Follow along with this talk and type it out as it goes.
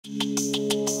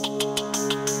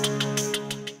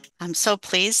I'm so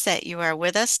pleased that you are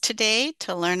with us today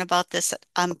to learn about this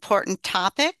important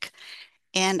topic.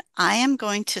 And I am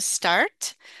going to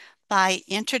start by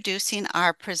introducing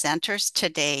our presenters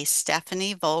today,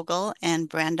 Stephanie Vogel and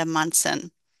Brenda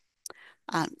Munson.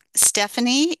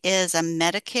 Stephanie is a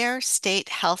Medicare state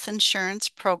health insurance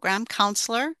program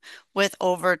counselor with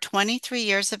over 23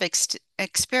 years of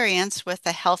experience with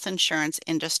the health insurance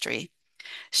industry.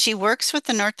 She works with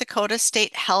the North Dakota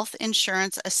State Health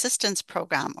Insurance Assistance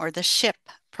Program, or the SHIP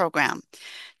program,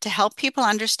 to help people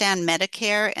understand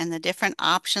Medicare and the different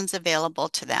options available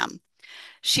to them.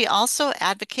 She also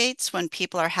advocates when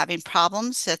people are having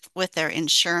problems with their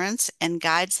insurance and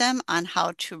guides them on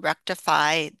how to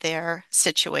rectify their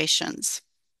situations.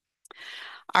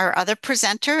 Our other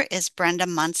presenter is Brenda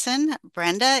Munson.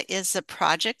 Brenda is the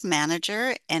project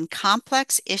manager and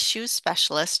complex issues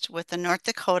specialist with the North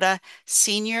Dakota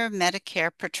Senior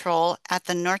Medicare Patrol at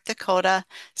the North Dakota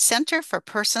Center for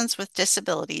Persons with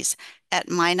Disabilities at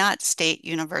Minot State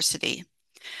University.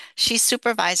 She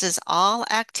supervises all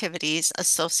activities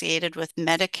associated with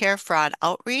Medicare fraud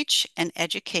outreach and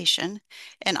education,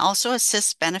 and also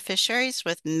assists beneficiaries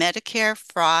with Medicare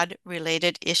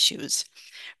fraud-related issues.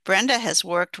 Brenda has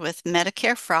worked with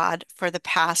Medicare fraud for the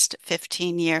past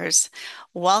 15 years.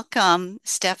 Welcome,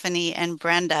 Stephanie and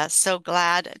Brenda. So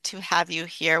glad to have you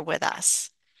here with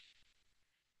us.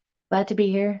 Glad to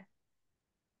be here.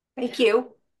 Thank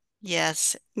you.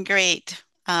 Yes, great.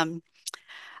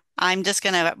 I'm just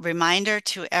going to reminder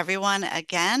to everyone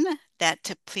again that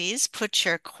to please put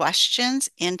your questions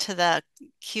into the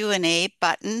Q&A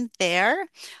button there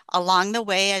along the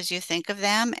way as you think of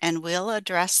them, and we'll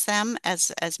address them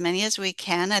as many as we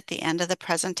can at the end of the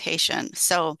presentation.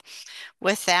 So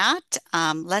with that,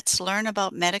 let's learn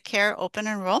about Medicare open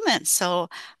enrollment. So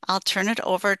I'll turn it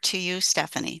over to you,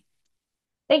 Stephanie.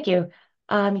 Thank you.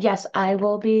 Yes, I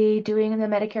will be doing the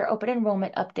Medicare open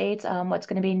enrollment updates, what's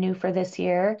going to be new for this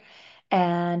year,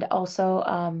 and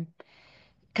also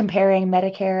comparing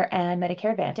Medicare and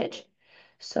Medicare Advantage.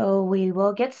 So we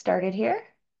will get started here.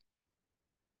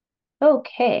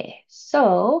 Okay,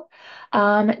 so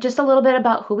just a little bit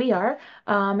about who we are.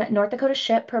 North Dakota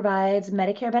SHIP provides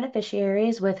Medicare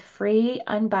beneficiaries with free,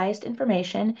 unbiased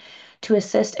information to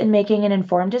assist in making an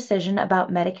informed decision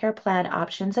about Medicare plan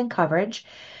options and coverage.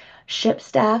 SHIP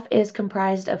staff is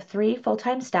comprised of 3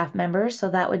 full-time staff members, so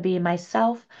that would be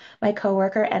myself, my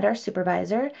coworker, and our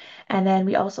supervisor. And then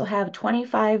we also have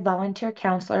 25 volunteer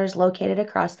counselors located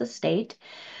across the state.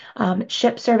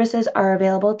 SHIP services are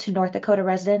available to North Dakota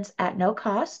residents at no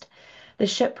cost. The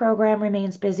SHIP program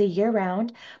remains busy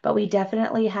year-round, but we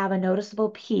definitely have a noticeable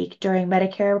peak during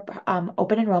Medicare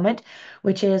open enrollment,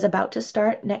 which is about to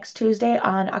start next Tuesday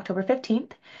on October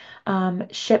 15th.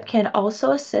 SHIP can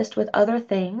also assist with other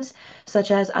things,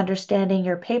 such as understanding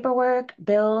your paperwork,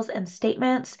 bills, and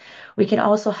statements. We can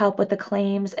also help with the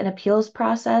claims and appeals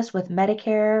process with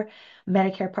Medicare,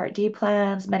 Medicare Part D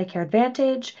plans, Medicare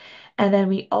Advantage. And then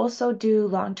we also do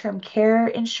long-term care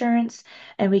insurance,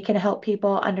 and we can help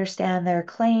people understand their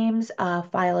claims,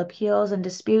 file appeals and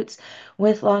disputes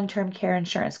with long-term care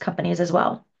insurance companies as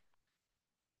well.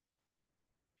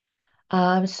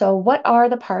 So what are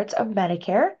the parts of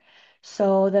Medicare?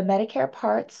 So the Medicare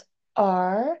parts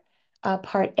are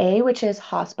Part A, which is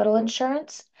hospital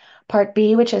insurance, Part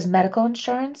B, which is medical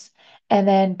insurance, and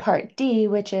then Part D,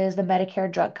 which is the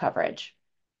Medicare drug coverage.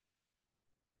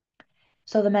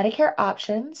 So the Medicare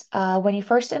options, when you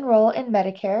first enroll in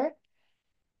Medicare,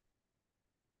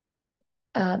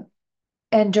 um,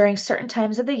 and during certain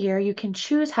times of the year, you can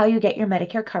choose how you get your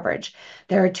Medicare coverage.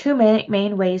 There are two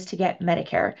main ways to get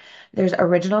Medicare. There's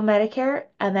Original Medicare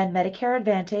and then Medicare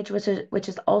Advantage, which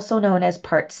is also known as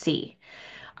Part C.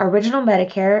 Original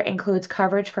Medicare includes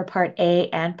coverage for Part A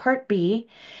and Part B.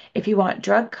 If you want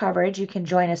drug coverage, you can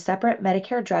join a separate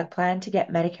Medicare drug plan to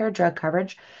get Medicare drug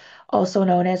coverage, also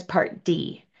known as Part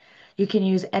D. You can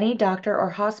use any doctor or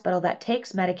hospital that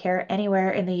takes Medicare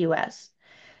anywhere in the U.S.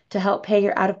 To help pay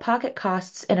your out-of-pocket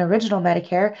costs in Original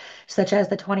Medicare, such as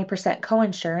the 20%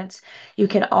 coinsurance, you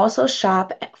can also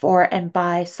shop for and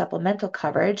buy supplemental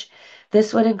coverage.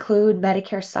 This would include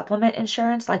Medicare supplement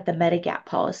insurance like the Medigap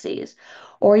policies,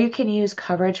 or you can use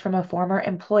coverage from a former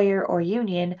employer or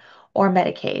union or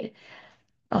Medicaid.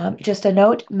 Just a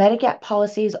note, Medigap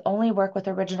policies only work with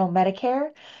Original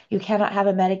Medicare. You cannot have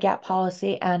a Medigap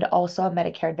policy and also a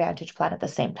Medicare Advantage plan at the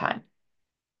same time.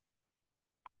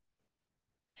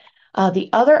 The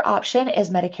other option is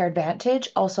Medicare Advantage,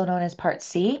 also known as Part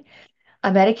C, a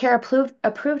Medicare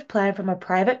approved plan from a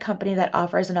private company that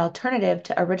offers an alternative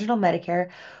to Original Medicare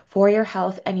for your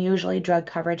health and usually drug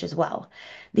coverage as well.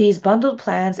 These bundled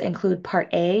plans include Part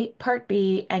A, Part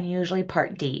B, and usually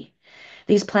Part D.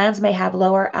 These plans may have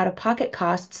lower out-of-pocket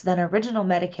costs than original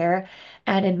Medicare,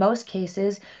 and in most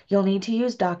cases, you'll need to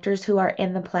use doctors who are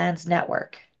in the plan's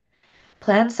network.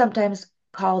 Plans, sometimes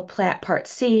called Part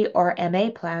C or MA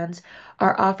plans,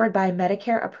 are offered by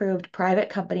Medicare-approved private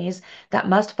companies that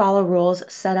must follow rules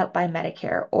set up by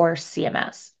Medicare or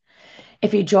CMS.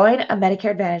 If you join a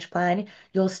Medicare Advantage plan,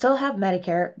 you'll still have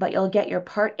Medicare, but you'll get your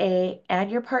Part A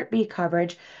and your Part B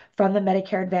coverage from the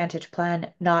Medicare Advantage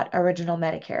plan, not original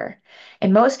Medicare.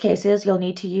 In most cases, you'll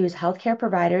need to use healthcare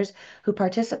providers who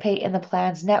participate in the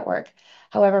plan's network.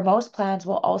 However, most plans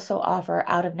will also offer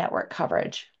out-of-network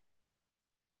coverage.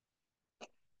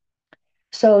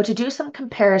 So to do some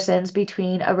comparisons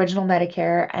between original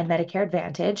Medicare and Medicare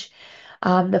Advantage,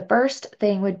 the first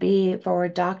thing would be for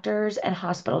doctors and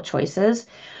hospital choices.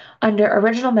 Under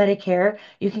original Medicare,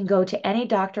 you can go to any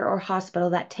doctor or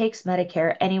hospital that takes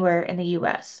Medicare anywhere in the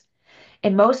US.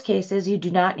 In most cases, you do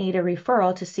not need a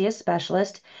referral to see a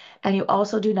specialist, and you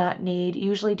also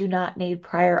usually do not need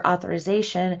prior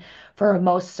authorization for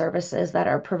most services that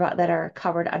are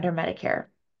covered under Medicare.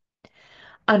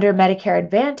 Under Medicare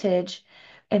Advantage,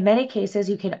 in many cases,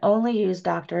 you can only use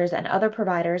doctors and other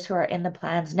providers who are in the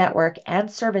plan's network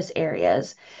and service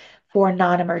areas for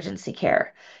non-emergency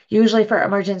care. Usually for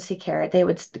emergency care, they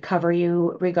would cover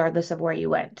you regardless of where you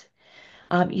went.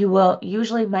 You will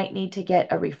usually might need to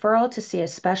get a referral to see a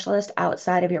specialist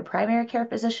outside of your primary care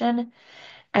physician,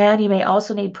 and you may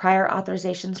also need prior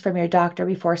authorizations from your doctor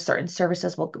before certain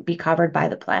services will be covered by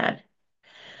the plan.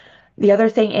 The other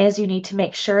thing is you need to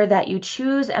make sure that you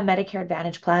choose a Medicare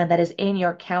Advantage plan that is in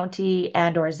your county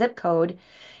and or zip code.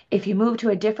 If you move to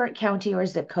a different county or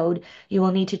zip code, you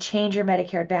will need to change your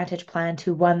Medicare Advantage plan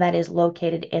to one that is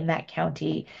located in that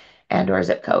county and or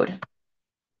zip code.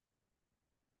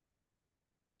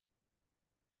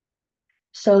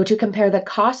 So to compare the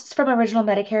costs from original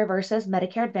Medicare versus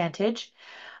Medicare Advantage,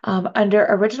 under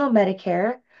original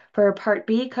Medicare, for Part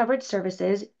B covered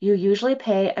services, you usually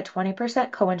pay a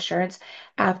 20% coinsurance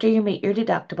after you meet your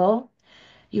deductible.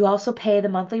 You also pay the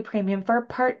monthly premium for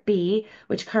Part B,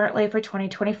 which currently for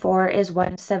 2024 is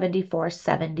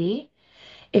 $174.70.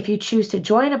 If you choose to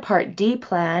join a Part D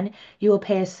plan, you will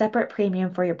pay a separate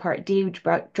premium for your Part D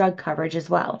drug coverage as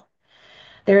well.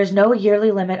 There is no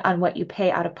yearly limit on what you pay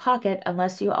out of pocket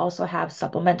unless you also have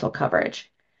supplemental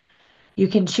coverage. You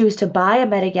can choose to buy a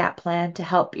Medigap plan to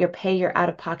help pay your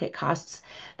out-of-pocket costs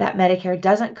that Medicare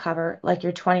doesn't cover, like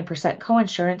your 20%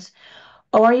 coinsurance,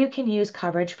 or you can use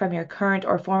coverage from your current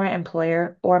or former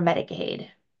employer or Medicaid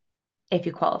if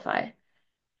you qualify.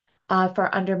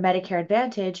 For under Medicare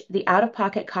Advantage, the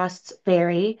out-of-pocket costs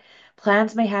vary.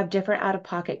 Plans may have different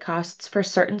out-of-pocket costs for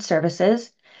certain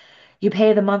services. You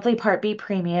pay the monthly Part B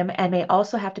premium and may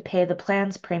also have to pay the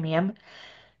plan's premium.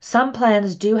 Some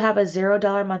plans do have a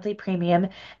 $0 monthly premium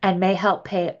and may help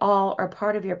pay all or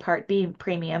part of your Part B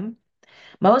premium.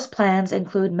 Most plans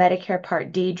include Medicare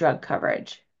Part D drug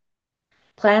coverage.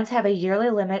 Plans have a yearly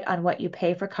limit on what you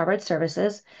pay for covered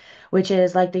services, which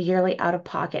is like the yearly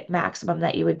out-of-pocket maximum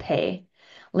that you would pay.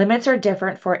 Limits are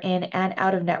different for in and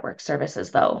out-of-network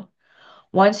services, though.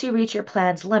 Once you reach your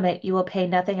plan's limit, you will pay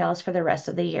nothing else for the rest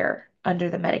of the year under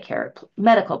the Medicare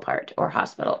medical part or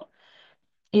hospital.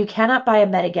 You cannot buy a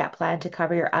Medigap plan to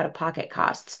cover your out-of-pocket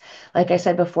costs. Like I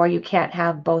said before, you can't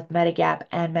have both Medigap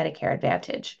and Medicare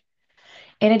Advantage.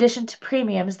 In addition to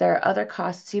premiums, there are other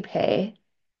costs you pay.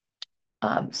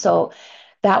 So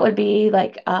that would be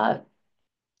like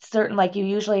certain, like you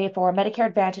usually for Medicare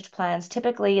Advantage plans,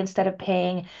 typically instead of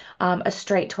paying a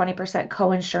straight 20%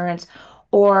 coinsurance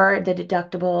or the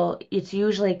deductible, it's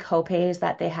usually copays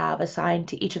that they have assigned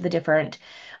to each of the different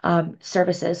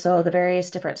services. So the various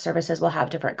different services will have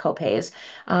different copays.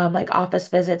 Like office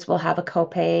visits will have a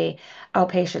copay,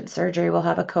 outpatient surgery will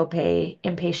have a copay,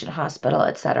 inpatient hospital,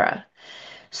 etc.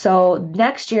 So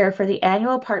next year for the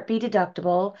annual Part B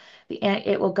deductible,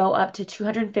 it will go up to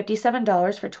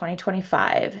 $257 for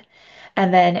 2025.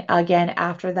 And then again,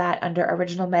 after that, under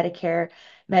original Medicare,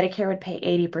 Medicare would pay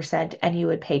 80% and you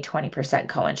would pay 20%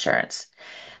 coinsurance.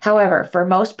 However, for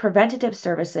most preventative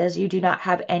services, you do not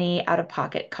have any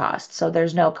out-of-pocket costs. So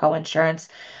there's no coinsurance,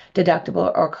 deductible,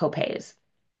 or copays.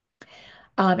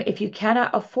 If you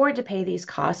cannot afford to pay these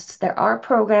costs, there are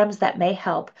programs that may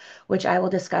help, which I will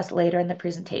discuss later in the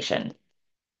presentation.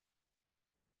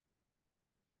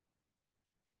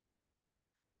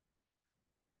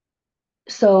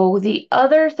 So the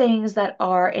other things that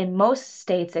are in most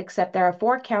states, except there are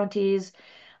 4 counties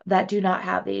that do not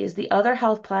have these, the other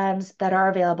health plans that are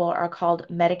available are called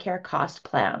Medicare cost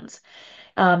plans.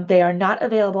 They are not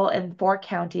available in four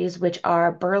counties, which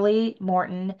are Burleigh,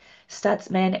 Morton,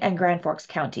 Stutzman, and Grand Forks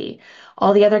County.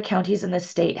 All the other counties in the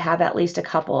state have at least a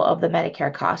couple of the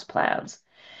Medicare cost plans.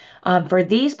 For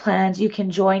these plans, you can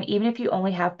join even if you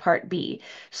only have Part B.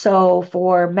 So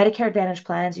for Medicare Advantage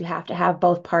plans, you have to have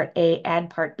both Part A and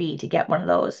Part B to get one of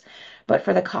those. But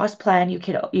for the cost plan, you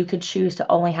could choose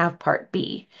to only have Part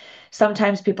B.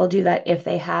 Sometimes people do that if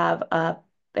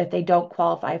they don't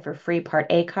qualify for free Part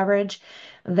A coverage,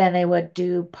 then they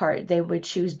would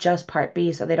choose just Part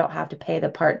B so they don't have to pay the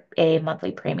Part A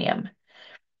monthly premium.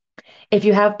 If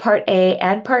you have Part A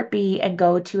and Part B and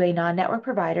go to a non-network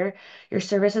provider, your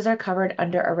services are covered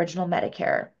under Original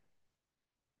Medicare.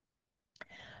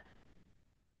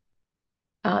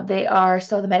 So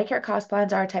the Medicare cost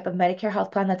plans are a type of Medicare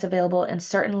health plan that's available in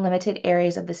certain limited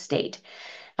areas of the state.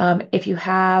 If you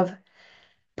have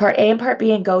Part A and Part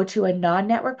B and go to a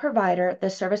non-network provider, the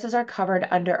services are covered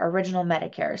under Original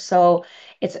Medicare. So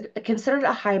it's considered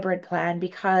a hybrid plan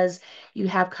because you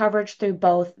have coverage through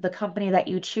both the company that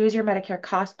you choose your Medicare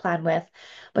cost plan with,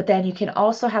 but then you can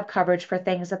also have coverage for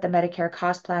things that the Medicare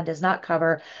cost plan does not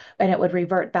cover, and it would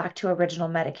revert back to Original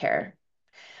Medicare.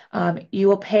 You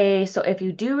will pay, so if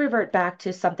you do revert back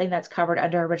to something that's covered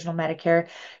under Original Medicare,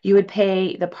 you would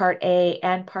pay the Part A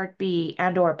and Part B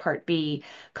and or Part B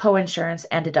coinsurance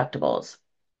and deductibles.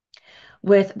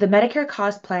 With the Medicare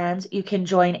cost plans, you can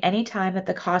join any time that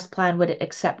the cost plan would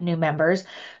accept new members.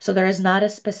 So there is not a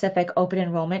specific open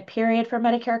enrollment period for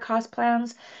Medicare cost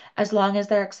plans. As long as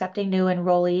they're accepting new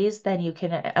enrollees, then you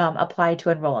can apply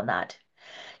to enroll in that.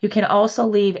 You can also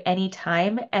leave any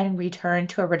time and return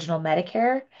to Original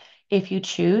Medicare if you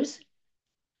choose.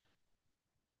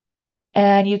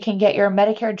 And you can get your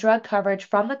Medicare drug coverage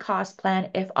from the cost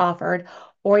plan if offered,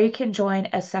 or you can join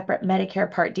a separate Medicare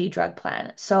Part D drug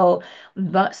plan. So,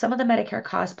 but some of the Medicare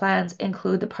cost plans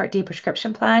include the Part D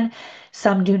prescription plan,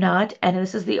 some do not. And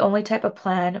this is the only type of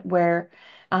plan where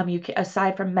you can,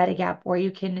 aside from Medigap, where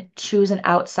you can choose an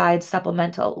outside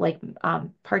supplemental like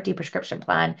Part D prescription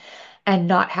plan and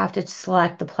not have to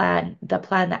select the plan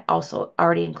that also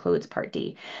already includes Part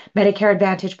D. Medicare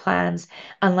Advantage plans,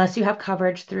 unless you have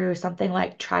coverage through something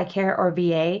like TRICARE or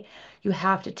VA, you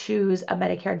have to choose a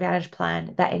Medicare Advantage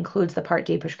plan that includes the Part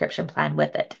D prescription plan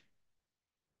with it.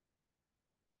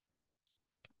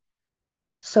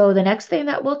 So the next thing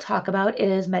that we'll talk about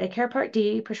is Medicare Part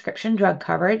D prescription drug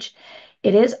coverage.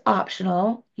 It is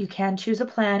optional. You can choose a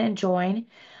plan and join.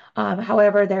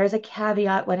 However, there is a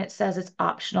caveat when it says it's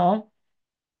optional.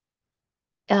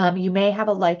 You may have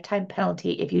a lifetime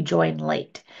penalty if you join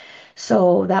late.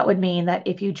 So that would mean that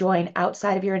if you join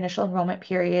outside of your initial enrollment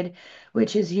period,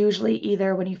 which is usually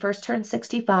either when you first turn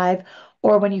 65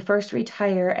 or when you first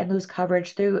retire and lose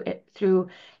coverage through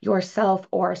yourself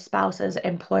or spouse's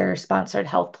employer-sponsored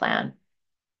health plan.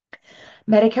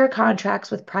 Medicare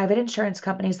contracts with private insurance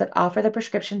companies that offer the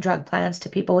prescription drug plans to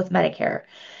people with Medicare.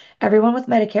 Everyone with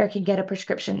Medicare can get a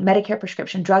Medicare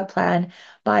prescription drug plan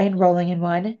by enrolling in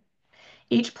one.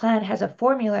 Each plan has a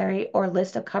formulary or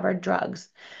list of covered drugs.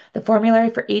 The formulary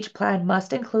for each plan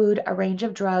must include a range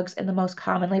of drugs in the most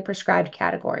commonly prescribed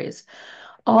categories.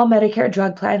 All Medicare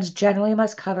drug plans generally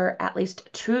must cover at least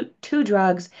two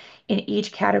drugs in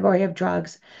each category of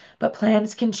drugs, but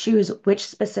plans can choose which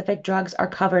specific drugs are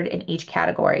covered in each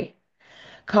category.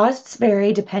 Costs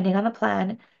vary depending on the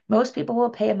plan. Most people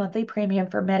will pay a monthly premium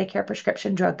for Medicare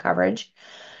prescription drug coverage.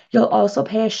 You'll also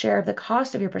pay a share of the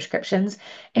cost of your prescriptions,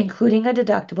 including a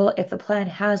deductible if the plan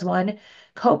has one,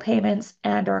 co-payments,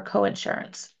 and/or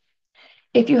coinsurance.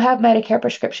 If you have Medicare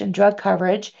prescription drug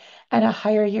coverage and a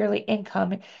higher yearly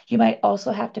income, you might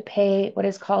also have to pay what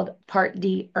is called Part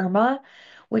D IRMA,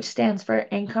 which stands for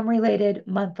Income Related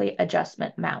Monthly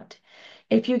Adjustment Amount.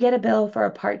 If you get a bill for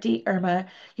a Part D IRMA,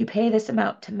 you pay this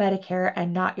amount to Medicare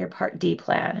and not your Part D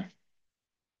plan.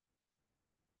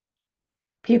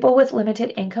 People with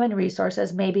limited income and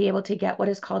resources may be able to get what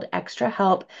is called extra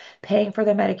help paying for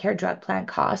their Medicare drug plan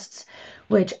costs,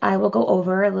 which I will go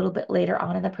over a little bit later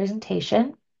on in the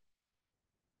presentation.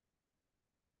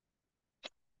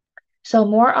 So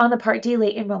more on the Part D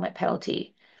late enrollment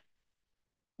penalty.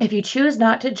 If you choose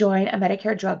not to join a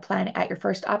Medicare drug plan at your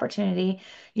first opportunity,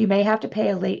 you may have to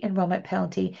pay a late enrollment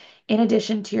penalty in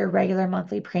addition to your regular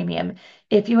monthly premium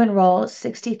if you enroll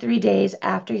 63 days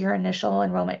after your initial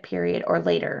enrollment period or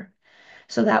later.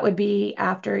 So that would be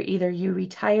after either you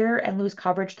retire and lose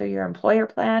coverage through your employer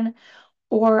plan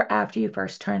or after you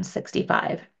first turn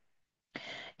 65.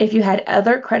 If you had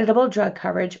other creditable drug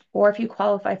coverage or if you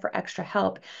qualify for extra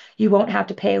help, you won't have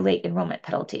to pay a late enrollment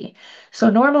penalty.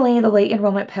 So normally the late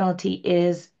enrollment penalty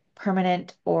is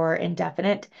permanent or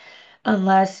indefinite.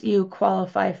 unless you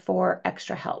qualify for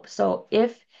extra help. So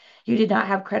if you did not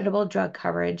have creditable drug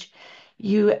coverage,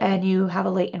 you have a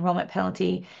late enrollment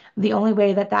penalty, the only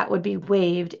way that that would be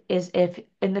waived is if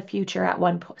in the future at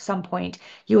some point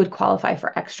you would qualify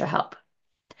for extra help.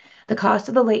 The cost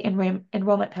of the late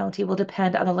enrollment penalty will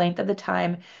depend on the length of the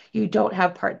time you don't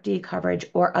have Part D coverage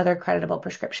or other creditable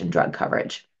prescription drug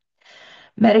coverage.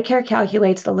 Medicare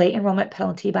calculates the late enrollment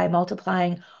penalty by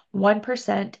multiplying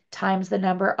 1% times the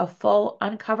number of full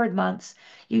uncovered months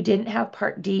you didn't have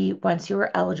Part D once you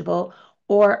were eligible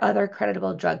or other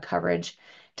creditable drug coverage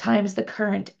times the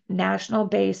current national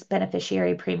base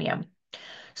beneficiary premium.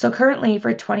 So currently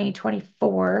for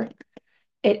 2024,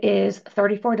 it is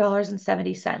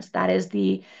 $34.70. That is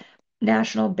the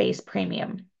national base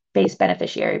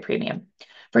beneficiary premium.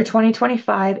 For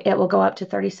 2025, it will go up to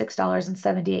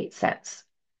 $36.78.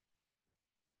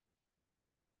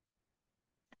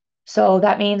 So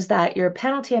that means that your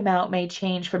penalty amount may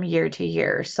change from year to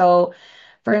year. So,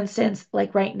 for instance,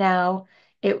 like right now,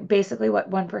 it basically what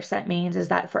 1% means is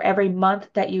that for every month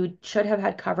that you should have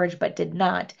had coverage but did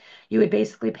not, you would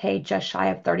basically pay just shy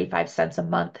of 35 cents a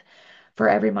month for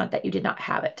every month that you did not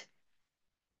have it.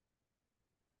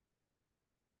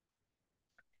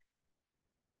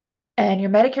 And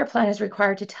your Medicare plan is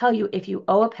required to tell you if you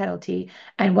owe a penalty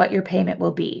and what your payment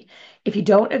will be. If you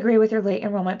don't agree with your late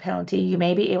enrollment penalty, you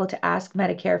may be able to ask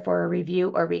Medicare for a review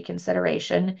or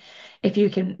reconsideration. If you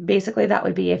can, basically, that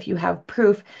would be if you have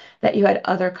proof that you had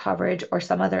other coverage or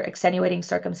some other extenuating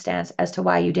circumstance as to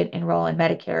why you didn't enroll in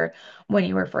Medicare when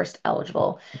you were first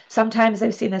eligible. Sometimes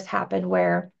I've seen this happen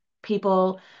where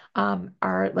people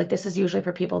are like, this is usually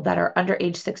for people that are under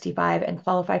age 65 and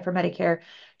qualify for Medicare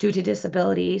due to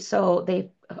disability. So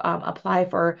they apply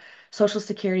for Social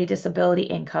Security disability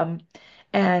income.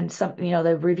 And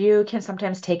the review can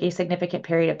sometimes take a significant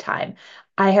period of time.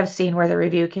 I have seen where the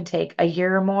review can take a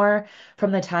year or more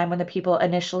from the time when the people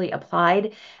initially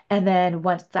applied. And then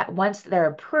once they're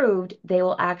approved, they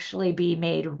will actually be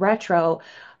made retro.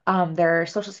 Their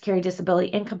Social Security disability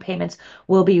income payments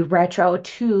will be retro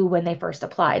to when they first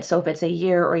applied. So if it's a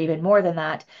year or even more than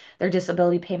that, their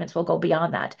disability payments will go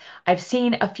beyond that. I've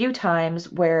seen a few times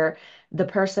where the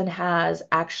person has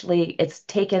actually, it's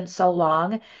taken so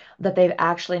long that they've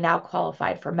actually now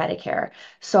qualified for Medicare.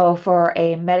 So for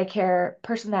a Medicare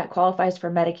person that qualifies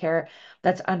for Medicare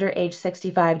that's under age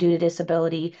 65 due to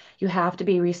disability, you have to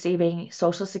be receiving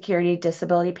Social Security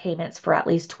disability payments for at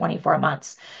least 24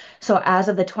 months. So as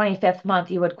of the 25th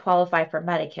month, you would qualify for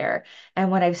Medicare.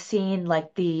 And when I've seen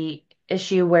like the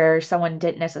issue where someone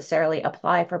didn't necessarily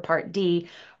apply for Part D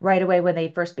right away when they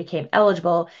first became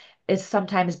eligible, it's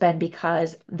sometimes been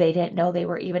because they didn't know they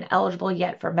were even eligible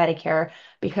yet for Medicare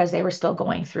because they were still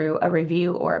going through a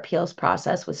review or appeals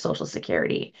process with Social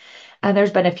Security. And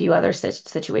there's been a few other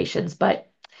situations, but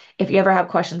if you ever have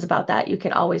questions about that, you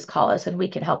can always call us and we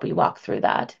can help you walk through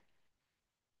that.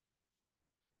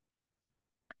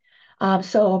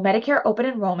 So Medicare open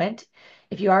enrollment,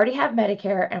 if you already have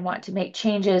Medicare and want to make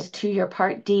changes to your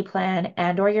Part D plan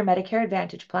and or your Medicare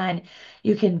Advantage plan,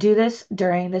 you can do this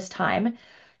during this time.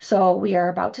 So we are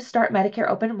about to start Medicare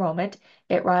open enrollment.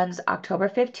 It runs October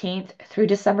 15th through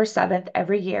December 7th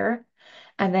every year.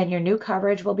 And then your new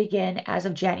coverage will begin as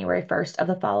of January 1st of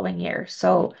the following year.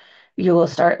 So you will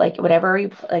start like whatever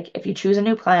you like, if you choose a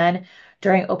new plan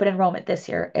during open enrollment this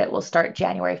year, it will start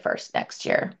January 1st next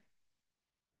year.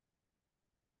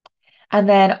 And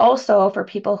then also for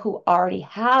people who already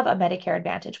have a Medicare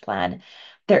Advantage plan,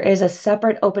 there is a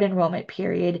separate open enrollment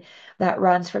period that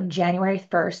runs from January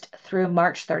 1st through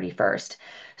March 31st.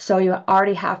 So you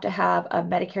already have to have a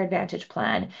Medicare Advantage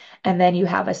plan, and then you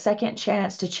have a second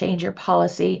chance to change your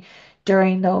policy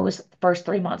during those first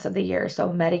 3 months of the year. So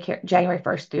Medicare January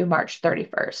 1st through March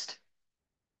 31st.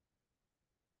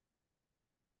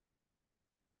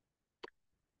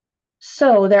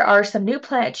 So there are some new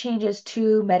plan changes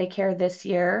to Medicare this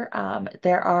year.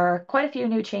 There are quite a few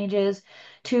new changes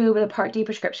to the Part D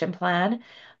prescription plan.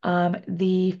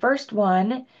 The first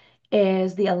one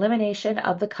is the elimination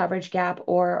of the coverage gap,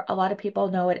 or a lot of people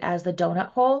know it as the donut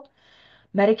hole.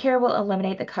 Medicare will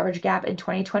eliminate the coverage gap in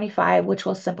 2025, which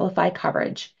will simplify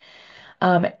coverage.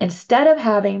 Instead of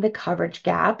having the coverage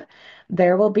gap,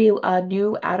 there will be a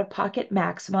new out-of-pocket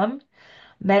maximum.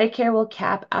 Medicare will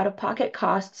cap out-of-pocket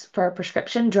costs for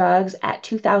prescription drugs at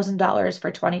 $2,000 for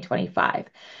 2025.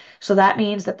 So that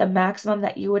means that the maximum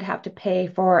that you would have to pay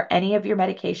for any of your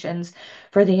medications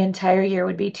for the entire year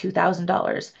would be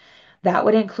 $2,000. That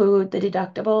would include the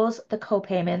deductibles, the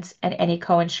co-payments, and any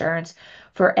co-insurance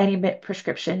for any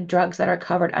prescription drugs that are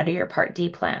covered under your Part D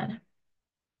plan.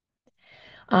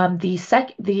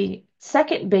 The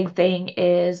Second big thing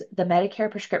is the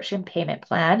Medicare prescription payment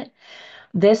plan.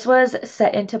 This was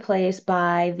set into place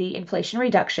by the Inflation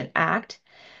Reduction Act.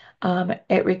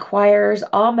 It requires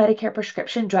all Medicare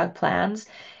prescription drug plans,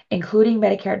 including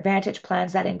Medicare Advantage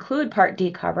plans that include Part D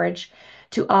coverage,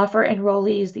 to offer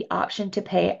enrollees the option to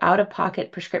pay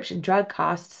out-of-pocket prescription drug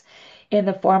costs in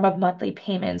the form of monthly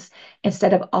payments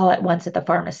instead of all at once at the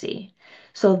pharmacy.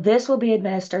 So this will be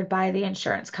administered by the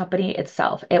insurance company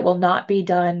itself. It will not be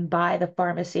done by the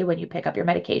pharmacy when you pick up your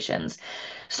medications.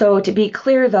 So to be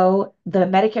clear though, the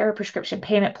Medicare prescription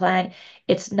payment plan,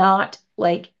 it's not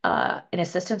like an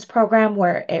assistance program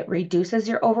where it reduces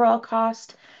your overall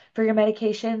cost for your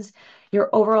medications. Your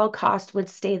overall cost would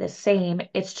stay the same.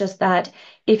 It's just that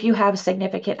if you have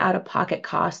significant out-of-pocket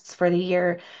costs for the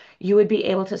year, you would be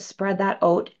able to spread that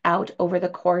out over the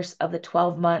course of the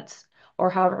 12 months or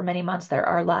however many months there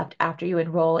are left after you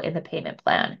enroll in the payment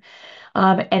plan.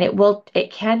 And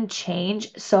it can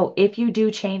change. So if you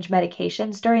do change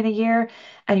medications during the year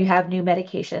and you have new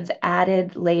medications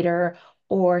added later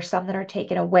or some that are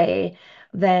taken away,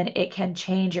 then it can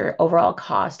change your overall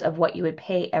cost of what you would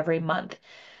pay every month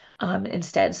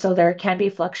instead. So there can be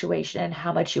fluctuation in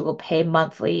how much you will pay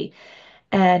monthly.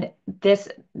 And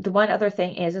the one other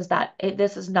thing is that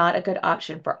this is not a good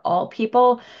option for all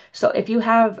people. So if you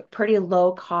have pretty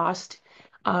low cost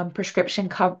prescription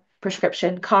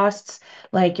costs,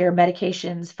 like your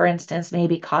medications, for instance,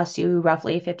 maybe cost you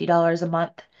roughly $50 a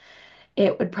month,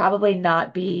 it would probably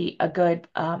not be a good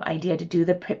idea to do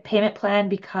the payment plan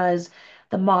because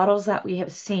the models that we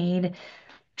have seen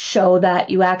show that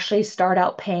you actually start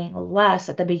out paying less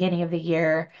at the beginning of the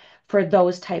year for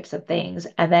those types of things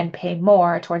and then pay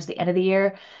more towards the end of the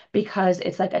year because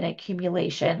it's like an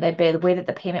accumulation. The way that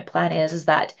the payment plan is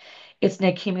that it's an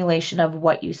accumulation of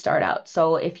what you start out.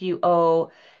 So if you owe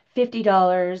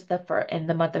 $50 in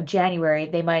the month of January,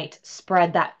 they might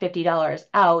spread that $50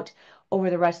 out over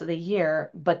the rest of the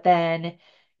year, but then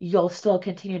you'll still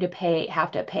continue to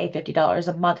have to pay $50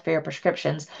 a month for your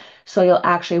prescriptions. So you'll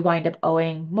actually wind up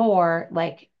owing more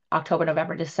like October,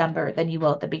 November, December than you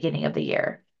will at the beginning of the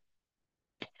year.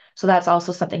 So that's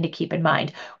also something to keep in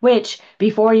mind, which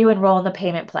before you enroll in the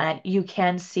payment plan, you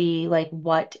can see like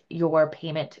what your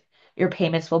payments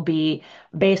will be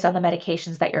based on the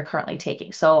medications that you're currently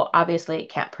taking. So obviously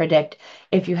it can't predict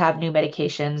if you have new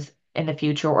medications in the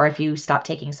future or if you stop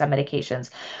taking some medications.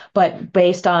 But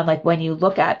based on like when you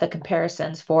look at the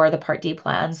comparisons for the Part D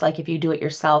plans, like if you do it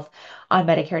yourself on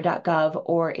Medicare.gov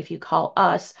or if you call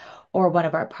us or one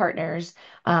of our partners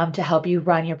to help you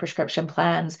run your prescription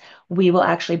plans, we will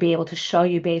actually be able to show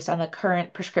you based on the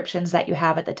current prescriptions that you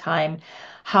have at the time,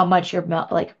 how much your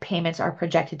like payments are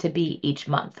projected to be each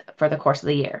month for the course of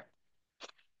the year.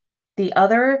 The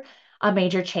other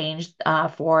major change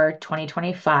for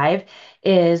 2025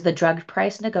 is the drug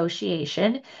price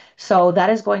negotiation. So that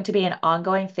is going to be an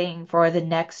ongoing thing for the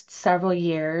next several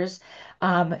years.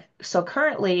 So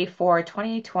currently for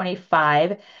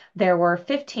 2025, there were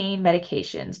 15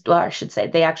 medications. Well, I should say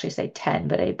they actually say 10,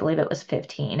 but I believe it was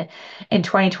 15. In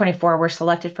 2024, were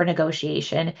selected for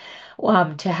negotiation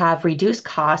to have reduced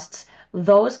costs.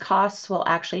 Those costs will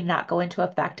actually not go into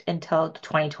effect until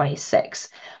 2026.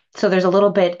 So there's a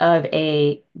little bit of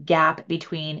a gap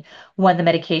between when the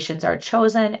medications are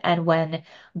chosen and when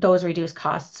those reduced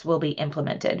costs will be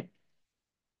implemented.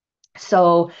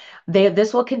 So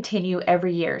this will continue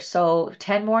every year. So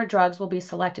 10 more drugs will be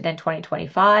selected in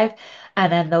 2025,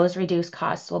 and then those reduced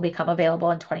costs will become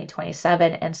available in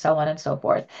 2027, and so on and so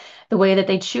forth. The way that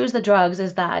they choose the drugs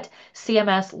is that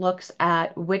CMS looks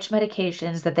at which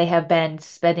medications that they have been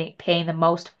paying the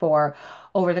most for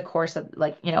over the course of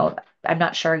I'm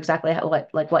not sure exactly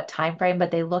what time frame,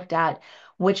 but they looked at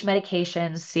which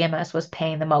medications CMS was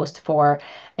paying the most for,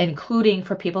 including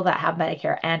for people that have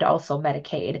Medicare and also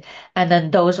Medicaid. And then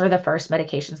those were the first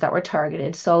medications that were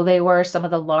targeted. So they were some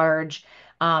of the large,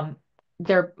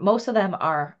 most of them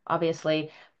are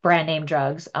obviously brand name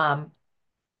drugs.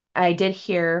 I did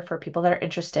hear for people that are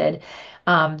interested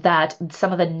that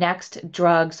some of the next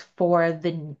drugs for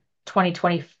the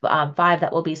 2025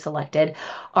 that will be selected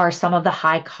are some of the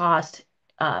high cost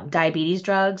diabetes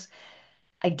drugs.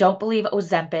 I don't believe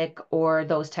Ozempic or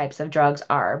those types of drugs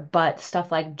are, but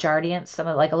stuff like Jardiance, some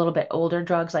of like a little bit older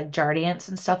drugs like Jardiance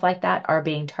and stuff like that are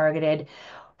being targeted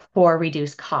for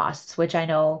reduced costs, which I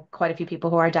know quite a few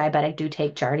people who are diabetic do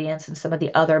take Jardiance and some of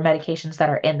the other medications that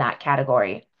are in that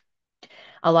category.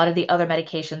 A lot of the other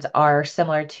medications are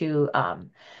similar to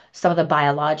some of the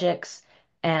biologics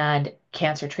and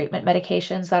cancer treatment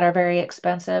medications that are very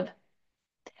expensive.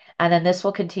 And then this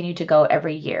will continue to go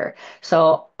every year.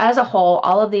 So, as a whole,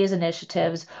 all of these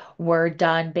initiatives were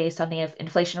done based on the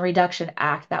Inflation Reduction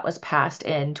Act that was passed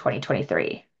in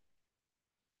 2023.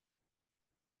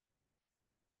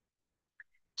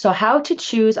 So, how to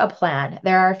choose a plan?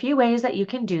 There are a few ways that you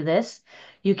can do this.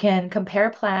 You can compare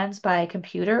plans by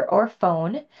computer or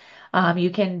phone.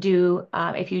 You can do,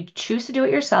 if you choose to do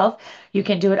it yourself, you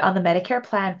can do it on the Medicare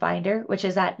Plan Finder, which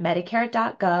is at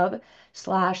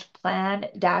medicare.gov/plan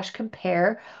dash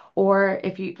compare. Or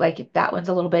if you like, if that one's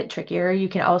a little bit trickier, you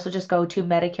can also just go to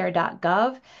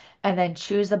medicare.gov and then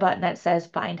choose the button that says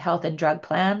Find Health and Drug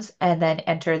Plans and then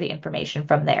enter the information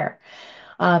from there.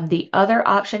 The other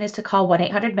option is to call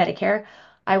 1-800 Medicare.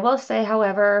 I will say,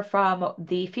 however, from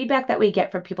the feedback that we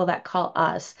get from people that call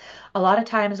us, a lot of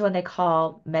times when they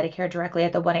call Medicare directly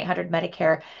at the 1-800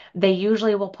 Medicare, they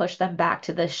usually will push them back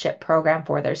to the SHIP program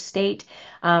for their state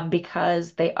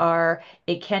because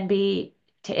it can be,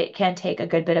 it can take a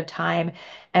good bit of time.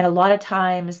 And a lot of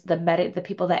times the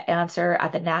people that answer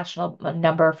at the national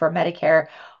number for Medicare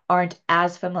aren't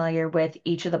as familiar with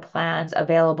each of the plans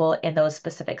available in those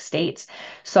specific states.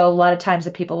 So a lot of times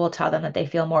the people will tell them that they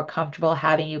feel more comfortable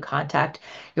having you contact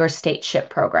your state SHIP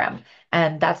program.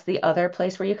 And that's the other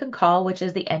place where you can call, which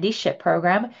is the ND SHIP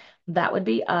program. That would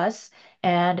be us.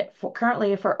 And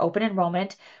currently for open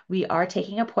enrollment, we are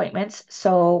taking appointments.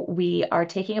 So we are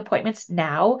taking appointments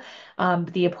now.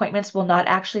 The appointments will not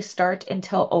actually start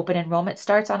until open enrollment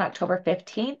starts on October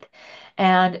 15th.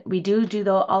 And we do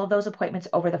all of those appointments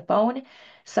over the phone.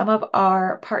 Some of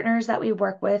our partners that we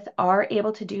work with are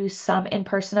able to do some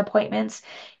in-person appointments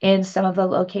in some of the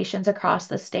locations across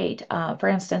the state. For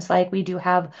instance, like we do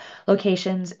have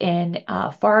locations in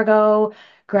Fargo,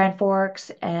 Grand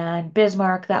Forks, and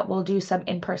Bismarck that will do some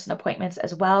in-person appointments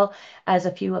as well as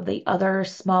a few of the other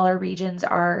smaller regions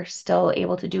are still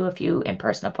able to do a few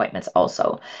in-person appointments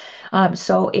also.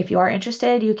 So if you are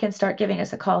interested, you can start giving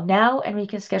us a call now and we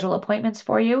can schedule appointments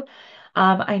for you.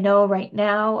 I know right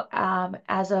now,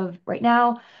 as of right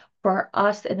now, for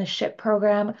us in the SHIP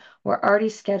program, we're already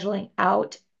scheduling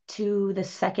out to the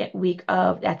second week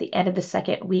at the end of the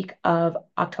second week of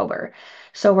October.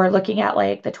 So we're looking at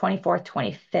like the 24th,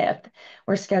 25th.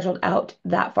 We're scheduled out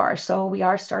that far. So we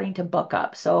are starting to book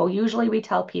up. So usually we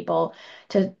tell people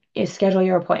to schedule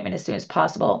your appointment as soon as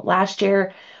possible. Last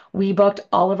year, we booked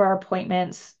all of our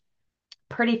appointments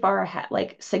pretty far ahead,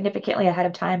 like significantly ahead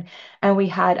of time. And we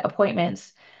had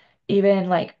appointments even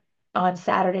like on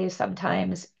Saturdays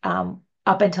sometimes,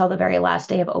 up until the very last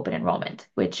day of open enrollment,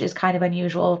 which is kind of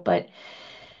unusual, but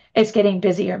it's getting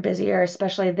busier and busier,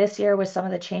 especially this year with some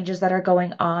of the changes that are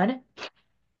going on.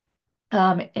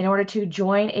 In order to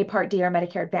join a Part D or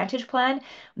Medicare Advantage plan,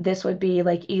 this would be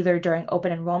like either during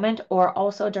open enrollment or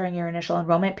also during your initial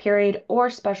enrollment period or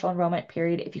special enrollment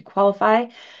period if you qualify.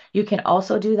 You can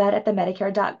also do that at the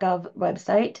Medicare.gov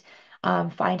website.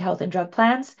 Find health and drug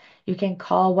plans. You can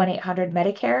call 1-800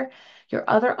 Medicare. Your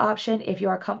other option, if you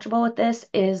are comfortable with this,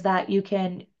 is that you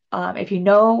can, if you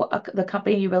know the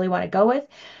company you really want to go with,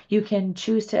 you can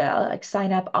choose to like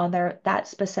sign up on that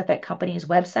specific company's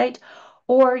website,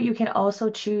 or you can also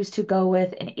choose to go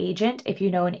with an agent. If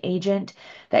you know an agent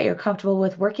that you're comfortable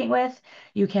with working with,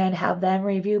 you can have them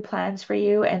review plans for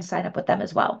you and sign up with them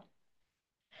as well.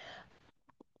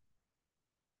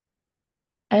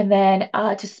 And then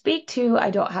to speak to, I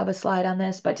don't have a slide on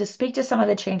this, but to speak to some of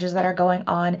the changes that are going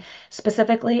on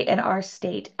specifically in our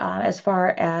state as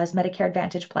far as Medicare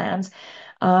Advantage plans.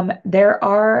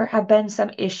 Have been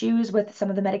some issues with some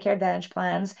of the Medicare Advantage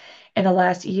plans in the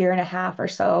last year and a half or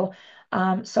so.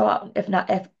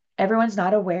 If everyone's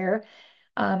not aware,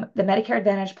 the Medicare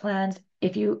Advantage plans,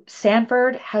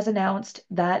 Sanford has announced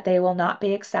that they will not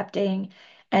be accepting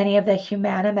any of the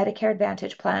Humana Medicare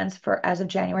Advantage plans for as of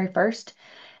January 1st.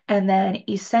 And then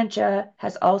Essentia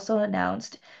has also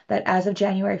announced that as of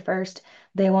January 1st,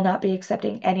 they will not be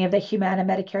accepting any of the Humana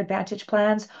Medicare Advantage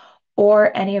plans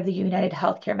or any of the United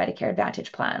Healthcare Medicare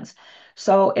Advantage plans.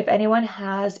 So if anyone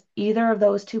has either of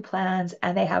those two plans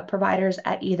and they have providers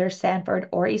at either Sanford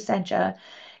or Essentia,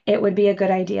 it would be a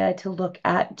good idea to look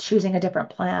at choosing a different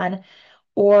plan.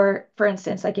 Or, for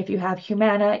instance, like if you have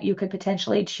Humana, you could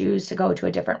potentially choose to go to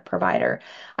a different provider.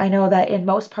 I know that in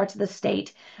most parts of the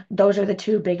state, those are the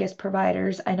two biggest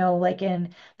providers. I know, like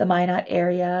in the Minot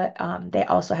area, they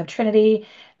also have Trinity,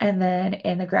 and then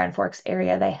in the Grand Forks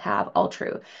area, they have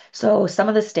Altru. So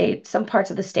some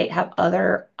parts of the state have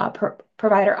other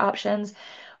provider options,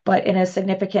 but in a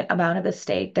significant amount of the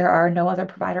state, there are no other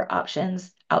provider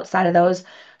options outside of those.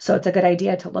 So it's a good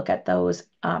idea to look at those,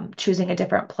 choosing a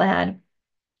different plan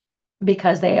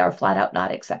because they are flat out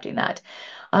not accepting that.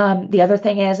 The other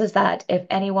thing is that if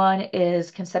anyone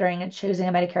is considering and choosing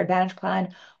a Medicare Advantage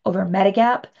plan over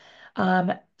Medigap,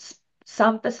 um,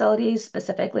 some facilities,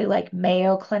 specifically like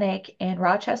Mayo Clinic in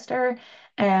Rochester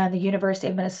and the University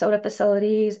of Minnesota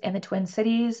facilities in the Twin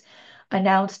Cities,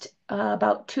 announced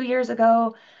about 2 years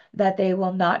ago that they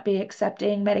will not be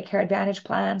accepting Medicare Advantage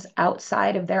plans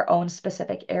outside of their own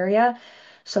specific area.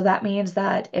 So that means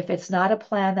that if it's not a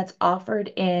plan that's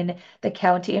offered in the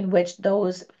county in which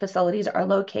those facilities are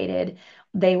located,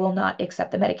 they will not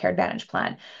accept the Medicare Advantage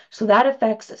plan. So that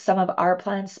affects some of our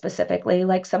plans specifically,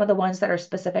 like some of the ones that are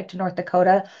specific to North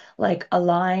Dakota, like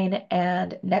Align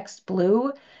and Next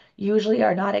Blue, usually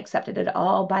are not accepted at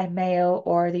all by Mayo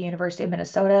or the University of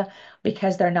Minnesota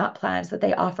because they're not plans that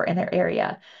they offer in their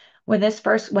area. When this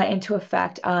first went into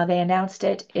effect, they announced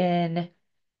it in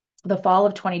the fall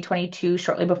of 2022,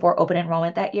 shortly before open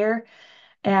enrollment that year.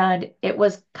 And it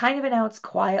was kind of announced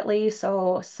quietly,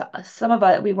 so some of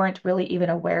us we weren't really even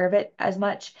aware of it as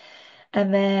much.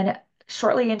 And then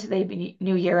shortly into the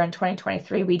new year in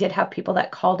 2023, we did have people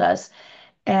that called us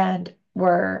and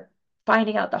were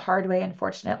finding out the hard way,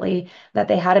 unfortunately, that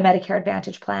they had a Medicare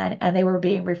Advantage plan and they were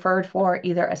being referred for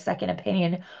either a second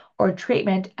opinion or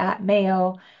treatment at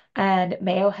Mayo. And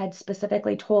Mayo had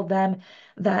specifically told them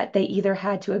that they either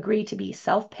had to agree to be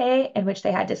self pay, in which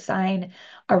they had to sign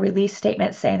a release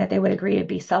statement saying that they would agree to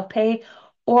be self pay,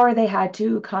 or they had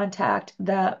to contact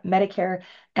the Medicare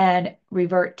and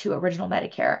revert to original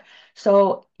Medicare.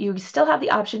 So you still have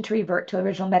the option to revert to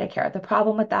original Medicare. The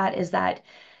problem with that is that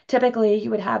typically you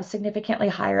would have significantly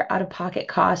higher out-of-pocket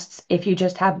costs if you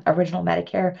just have original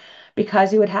Medicare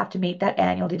because you would have to meet that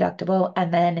annual deductible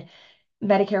and then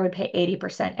Medicare would pay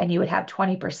 80% and you would have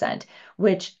 20%,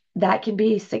 which that can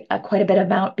be quite a bit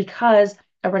amount because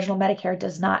original Medicare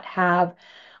does not have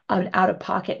an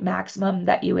out-of-pocket maximum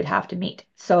that you would have to meet.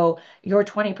 So your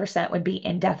 20% would be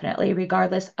indefinitely,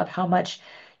 regardless of how much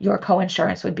your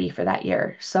co-insurance would be for that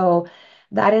year. So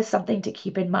that is something to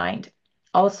keep in mind.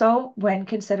 Also, when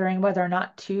considering whether or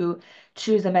not to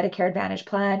choose a Medicare Advantage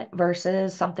plan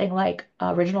versus something like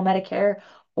Original Medicare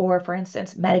or, for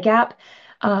instance, Medigap,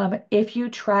 if you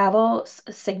travel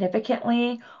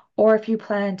significantly or if you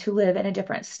plan to live in a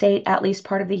different state at least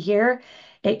part of the year,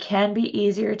 it can be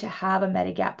easier to have a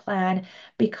Medigap plan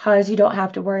because you don't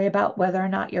have to worry about whether or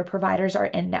not your providers are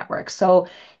in network. So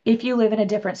if you live in a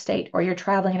different state or you're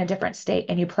traveling in a different state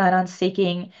and you plan on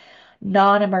seeking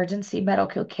non-emergency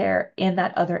medical care in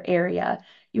that other area,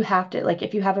 you have to, like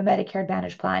if you have a Medicare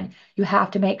Advantage plan, you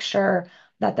have to make sure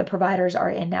that the providers are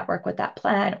in network with that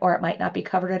plan, or it might not be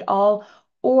covered at all,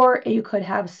 or you could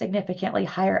have significantly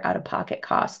higher out-of-pocket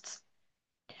costs.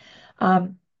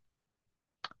 Um,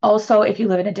 Also, if you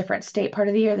live in a different state part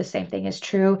of the year, the same thing is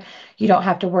true. You don't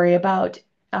have to worry about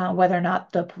whether or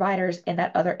not the providers in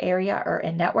that other area are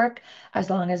in network. As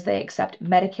long as they accept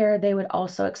Medicare, they would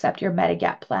also accept your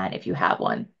Medigap plan if you have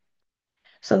one.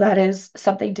 So that is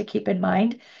something to keep in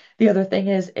mind. The other thing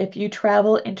is if you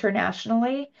travel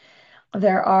internationally,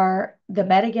 the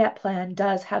Medigap plan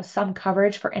does have some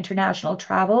coverage for international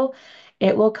travel.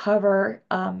 It will cover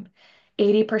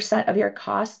 80% of your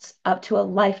costs up to a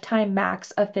lifetime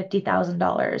max of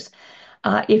 $50,000.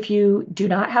 If you do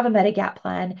not have a Medigap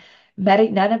plan,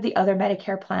 none of the other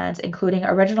Medicare plans, including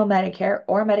Original Medicare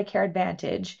or Medicare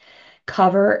Advantage,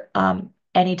 cover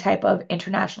any type of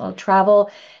international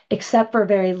travel, except for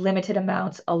very limited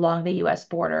amounts along the US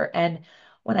border. And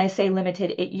when I say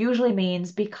limited, it usually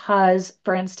means because,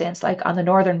 for instance, like on the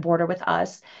northern border with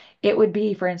us, it would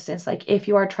be, for instance, like if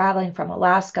you are traveling from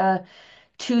Alaska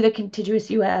to the contiguous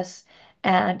US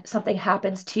and something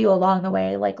happens to you along the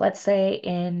way, like let's say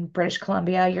in British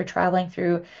Columbia, you're traveling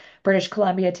through British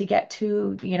Columbia to get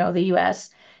to, the US,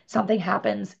 something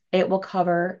happens, it will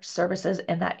cover services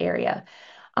in that area.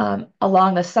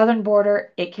 Along the southern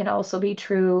border, it can also be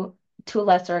true to a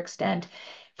lesser extent.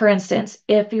 For instance,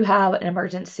 if you have an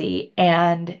emergency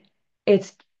and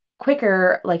it's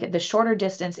quicker, like the shorter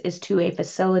distance is to a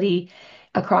facility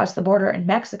across the border in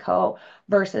Mexico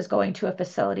versus going to a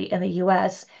facility in the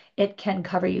US, it can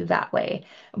cover you that way.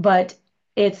 But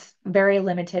it's very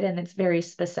limited and it's very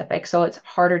specific. So it's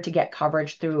harder to get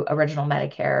coverage through Original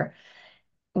Medicare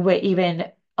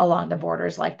even along the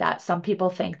borders like that. Some people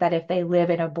think that if they live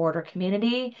in a border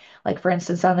community, like for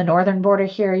instance on the northern border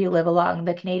here, you live along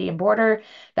the Canadian border,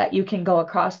 that you can go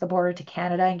across the border to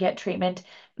Canada and get treatment.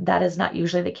 That is not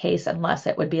usually the case unless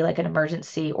it would be like an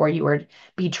emergency or you would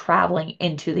be traveling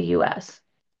into the US.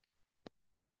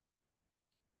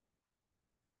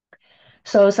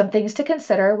 So some things to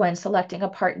consider when selecting a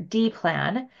Part D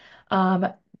plan. Um,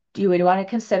 you would want to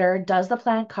consider, does the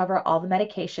plan cover all the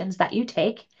medications that you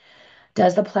take?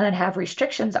 Does the plan have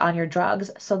restrictions on your drugs?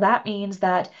 So that means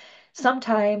that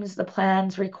sometimes the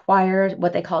plans require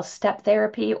what they call step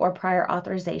therapy or prior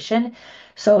authorization.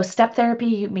 So step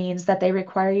therapy means that they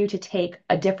require you to take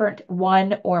a different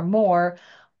one or more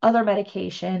other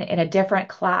medication in a different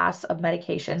class of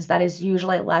medications that is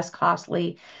usually less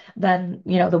costly than,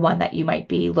 the one that you might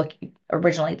be looking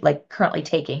originally like currently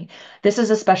taking. This is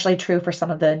especially true for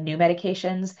some of the new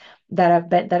medications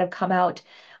that have come out,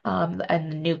 and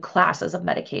the new classes of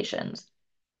medications.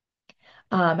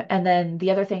 And then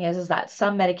the other thing is that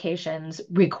some medications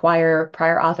require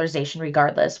prior authorization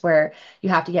regardless, where you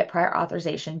have to get prior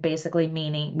authorization, basically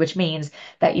meaning, which means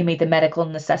that you meet the medical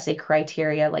necessity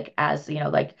criteria, like as,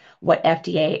 like what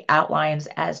FDA outlines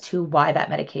as to why that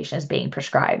medication is being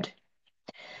prescribed.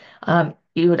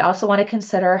 You would also want to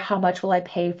consider how much will I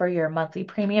pay for your monthly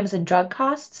premiums and drug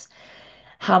costs,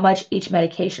 how much each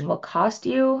medication will cost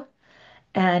you,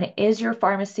 and is your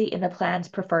pharmacy in the plan's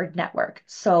preferred network?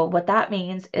 So, what that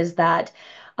means is that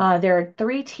there are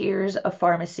three tiers of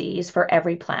pharmacies for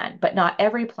every plan, but not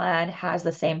every plan has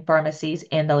the same pharmacies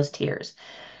in those tiers.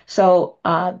 So,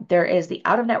 there is the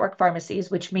out of network pharmacies,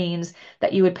 which means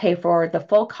that you would pay for the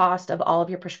full cost of all of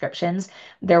your prescriptions.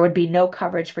 There would be no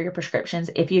coverage for your prescriptions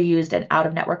if you used an out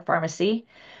of network pharmacy.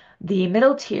 The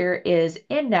middle tier is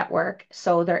in network,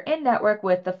 so they're in network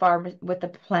with the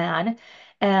plan,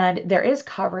 and there is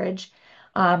coverage,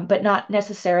 but not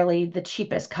necessarily the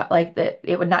cheapest.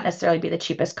 It would not necessarily be the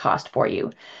cheapest cost for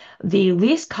you. The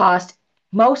least cost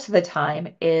most of the time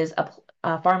is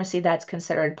a pharmacy that's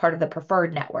considered part of the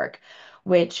preferred network,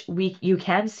 which we you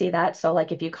can see that. So,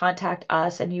 like if you contact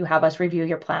us and you have us review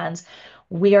your plans,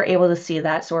 we are able to see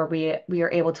that. So we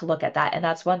are able to look at that, and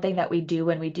that's one thing that we do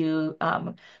when we do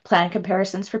plan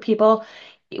comparisons for people.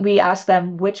 We ask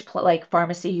them which like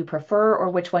pharmacy you prefer or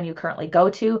which one you currently go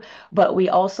to, but we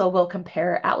also will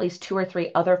compare at least two or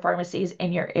three other pharmacies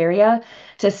in your area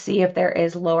to see if there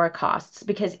is lower costs.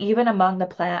 Because even among the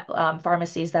plan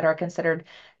pharmacies that are considered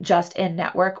just in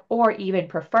network or even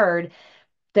preferred,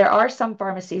 there are some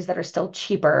pharmacies that are still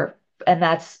cheaper, and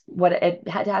that's what it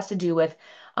has to do with,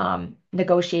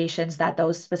 negotiations that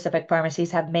those specific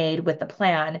pharmacies have made with the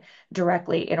plan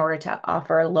directly in order to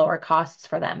offer lower costs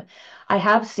for them. I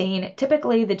have seen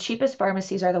typically the cheapest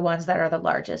pharmacies are the ones that are the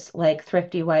largest, like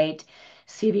Thrifty White,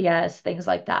 CVS, things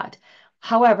like that.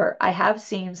 However, I have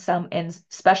seen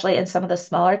especially in some of the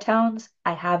smaller towns,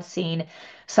 I have seen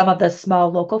some of the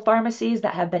small local pharmacies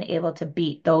that have been able to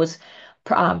beat those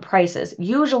prices.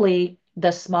 Usually,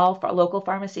 the small local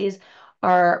pharmacies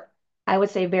are, I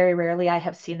would say, very rarely I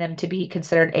have seen them to be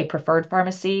considered a preferred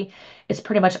pharmacy. It's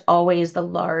pretty much always the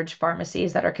large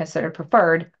pharmacies that are considered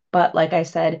preferred. But like I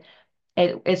said,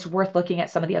 it's worth looking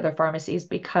at some of the other pharmacies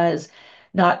because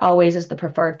not always is the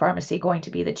preferred pharmacy going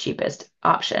to be the cheapest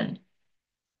option.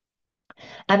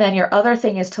 And then your other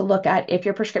thing is to look at if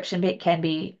your prescription can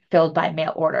be filled by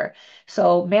mail order.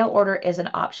 So mail order is an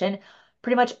option.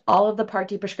 Pretty much all of the Part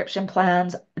D prescription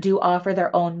plans do offer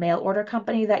their own mail order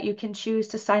company that you can choose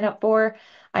to sign up for.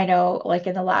 I know, like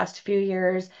in the last few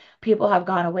years, people have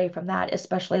gone away from that,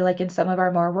 especially like in some of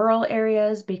our more rural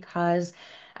areas, because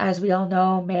as we all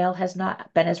know, mail has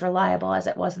not been as reliable as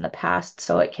it was in the past,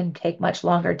 so it can take much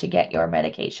longer to get your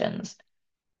medications.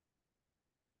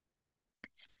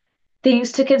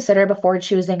 Things to consider before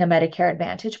choosing a Medicare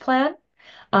Advantage plan.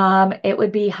 It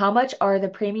would be how much are the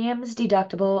premiums,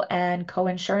 deductible, and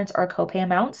co-insurance or copay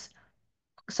amounts.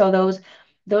 So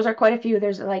those are quite a few.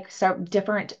 There's like some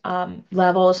different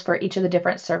levels for each of the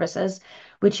different services,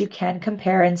 which you can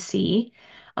compare and see.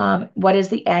 What is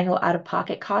the annual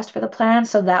out-of-pocket cost for the plan?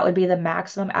 So that would be the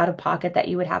maximum out-of-pocket that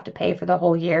you would have to pay for the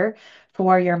whole year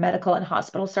for your medical and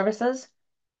hospital services.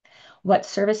 What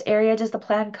service area does the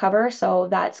plan cover? So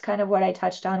that's kind of what I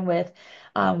touched on with,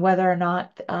 whether or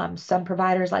not some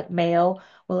providers like Mayo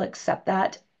will accept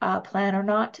that plan or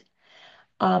not.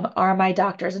 Are my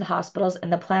doctors and hospitals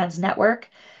in the plan's network?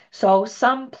 So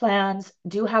some plans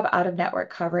do have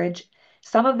out-of-network coverage.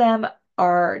 Some of them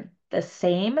are the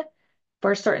same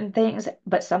for certain things,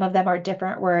 but some of them are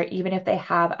different where even if they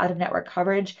have out-of-network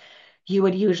coverage, you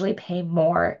would usually pay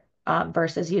more,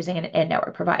 versus using an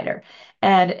in-network provider.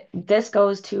 And this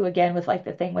goes to, again, with like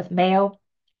the thing with Mayo.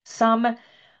 Some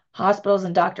hospitals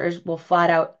and doctors will flat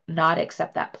out not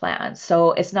accept that plan.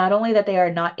 So it's not only that they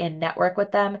are not in network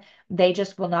with them, they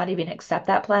just will not even accept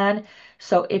that plan.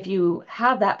 So if you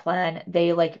have that plan,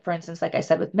 they, like, for instance, like I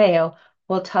said with Mayo,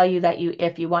 will tell you that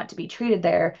if you want to be treated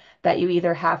there, that you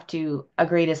either have to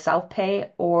agree to self-pay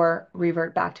or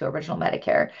revert back to original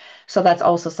Medicare. So that's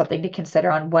also something to consider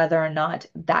on whether or not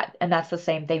and that's the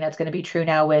same thing that's going to be true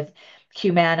now with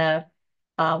Humana,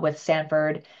 with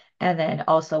Sanford, and then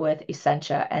also with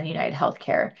Essentia and United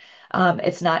Healthcare.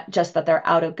 It's not just that they're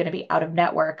going to be out of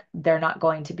network, they're not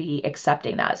going to be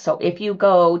accepting that. So if you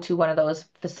go to one of those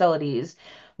facilities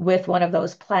with one of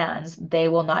those plans, they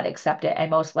will not accept it.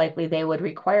 And most likely they would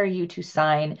require you to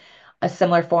sign a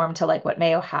similar form to like what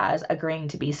Mayo has, agreeing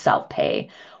to be self-pay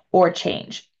or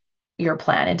change your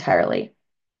plan entirely.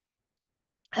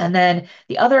 And then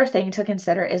the other thing to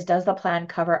consider is, does the plan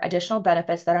cover additional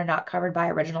benefits that are not covered by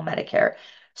original Medicare?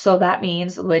 So that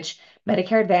means, which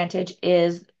Medicare Advantage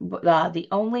is the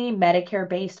only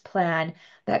Medicare-based plan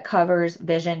that covers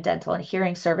vision, dental, and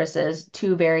hearing services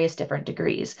to various different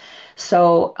degrees.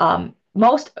 So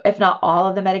most, if not all,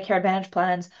 of the Medicare Advantage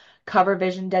plans cover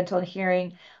vision, dental, and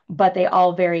hearing, but they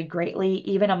all vary greatly,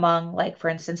 even among, like, for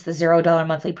instance, the $0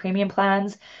 monthly premium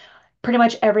plans. Pretty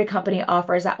much every company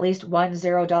offers at least one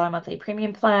 $0 monthly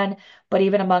premium plan, but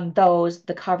even among those,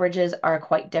 the coverages are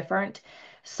quite different.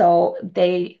 So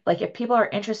they, like, if people are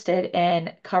interested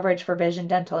in coverage for vision,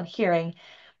 dental, and hearing,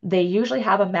 they usually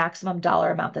have a maximum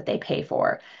dollar amount that they pay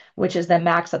for, which is the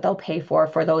max that they'll pay for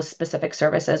those specific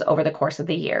services over the course of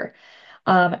the year.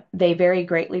 They vary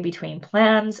greatly between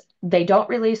plans. They don't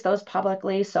release those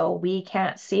publicly, so we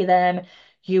can't see them.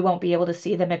 You won't be able to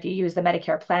see them if you use the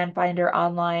Medicare Plan Finder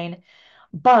online.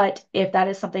 But if that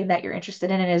is something that you're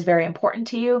interested in and is very important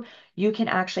to you, you can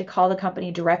actually call the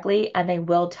company directly and they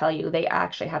will tell you. They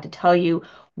actually have to tell you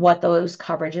what those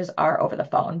coverages are over the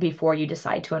phone before you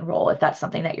decide to enroll, if that's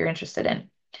something that you're interested in.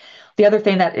 The other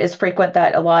thing that is frequent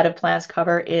that a lot of plans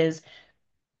cover is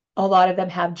a lot of them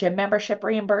have gym membership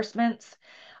reimbursements.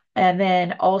 And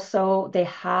then also they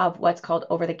have what's called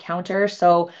over the counter.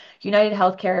 So United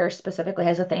Healthcare specifically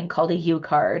has a thing called a U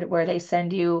card where they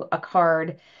send you a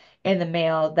card in the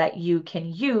mail that you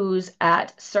can use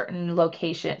at certain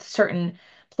locations, certain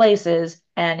places.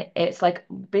 And it's like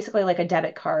basically like a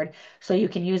debit card. So you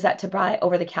can use that to buy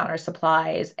over the counter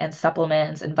supplies and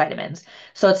supplements and vitamins.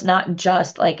 So it's not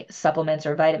just like supplements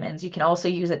or vitamins. You can also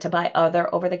use it to buy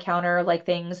other over the counter like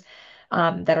things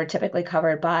that are typically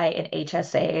covered by an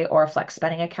HSA or a flex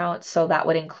spending account. So that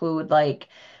would include like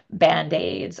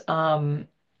band-aids,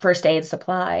 first aid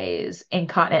supplies,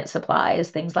 incontinence supplies,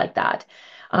 things like that.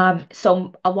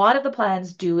 So a lot of the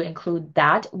plans do include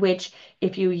that, which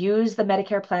if you use the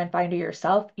Medicare Plan Finder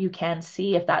yourself, you can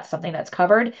see if that's something that's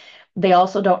covered. They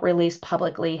also don't release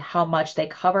publicly how much they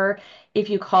cover. If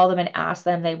you call them and ask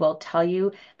them, they will tell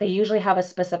you. They usually have a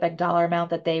specific dollar amount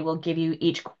that they will give you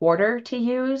each quarter to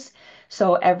use.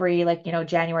 So every, like,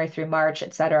 January through March,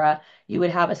 etc., you would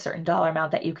have a certain dollar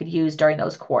amount that you could use during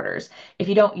those quarters. If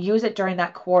you don't use it during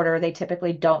that quarter, they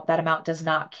typically don't, that amount does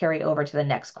not carry over to the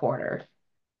next quarter.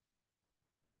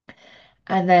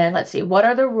 And then let's see, what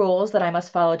are the rules that I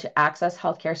must follow to access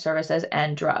healthcare services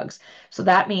and drugs? So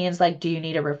that means, like, do you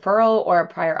need a referral or a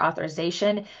prior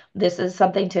authorization? This is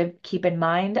something to keep in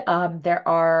mind. There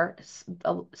are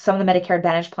some of the Medicare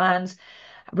Advantage plans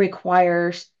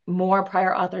requires more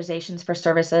prior authorizations for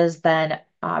services than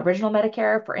original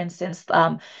Medicare. For instance,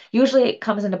 usually it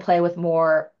comes into play with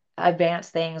more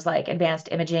advanced things like advanced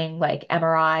imaging, like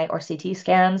MRI or CT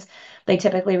scans. They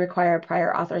typically require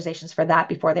prior authorizations for that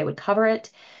before they would cover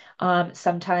it.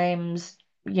 Sometimes,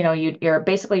 you're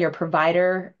basically your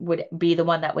provider would be the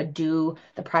one that would do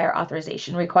the prior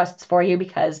authorization requests for you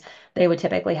because they would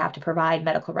typically have to provide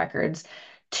medical records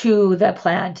to the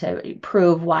plan to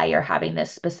prove why you're having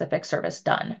this specific service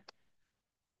done.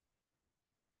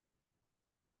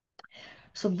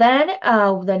 So then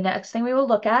the next thing we will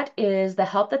look at is the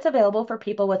help that's available for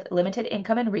people with limited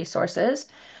income and resources.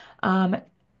 Um,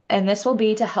 and this will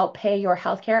be to help pay your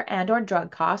healthcare and or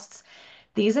drug costs.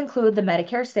 These include the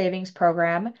Medicare Savings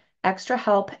Program, Extra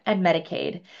Help, and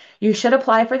Medicaid. You should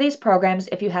apply for these programs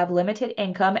if you have limited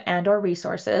income and or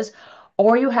resources,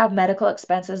 or you have medical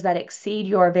expenses that exceed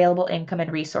your available income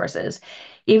and resources.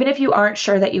 Even if you aren't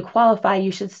sure that you qualify,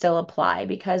 you should still apply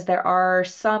because there are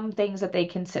some things that they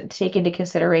can take into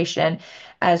consideration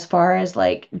as far as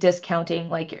like discounting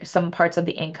like some parts of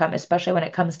the income, especially when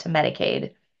it comes to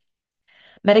Medicaid.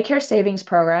 Medicare Savings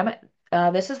Program.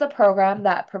 This is the program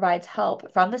that provides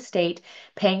help from the state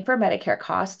paying for Medicare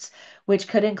costs, which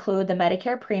could include the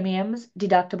Medicare premiums,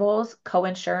 deductibles,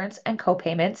 coinsurance, and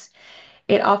copayments.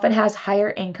 It often has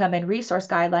higher income and resource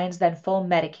guidelines than full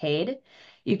Medicaid.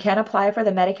 You can apply for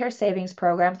the Medicare Savings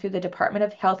Program through the Department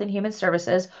of Health and Human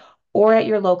Services or at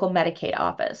your local Medicaid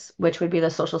office, which would be the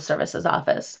Social Services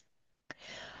office.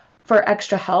 For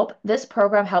extra help, this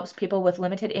program helps people with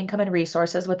limited income and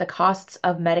resources with the costs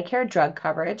of Medicare drug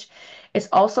coverage. It's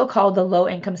also called the low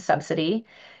income subsidy.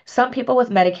 Some people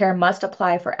with Medicare must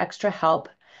apply for extra help.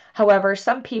 However,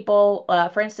 some people,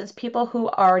 for instance, people who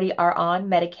already are on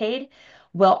Medicaid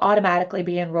will automatically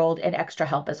be enrolled in extra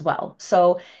help as well.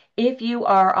 So if you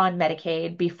are on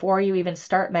Medicaid before you even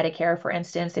start Medicare, for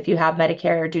instance, if you have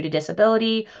Medicare due to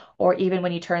disability, or even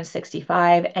when you turn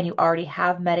 65 and you already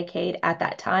have Medicaid at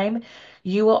that time,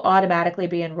 you will automatically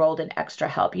be enrolled in extra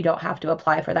help. You don't have to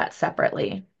apply for that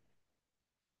separately.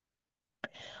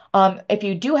 If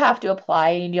you do have to apply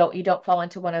and you don't fall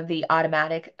into one of the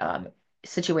automatic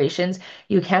situations,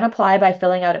 you can apply by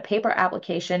filling out a paper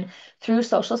application through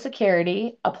Social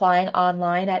Security, applying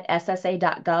online at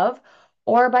ssa.gov,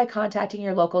 or by contacting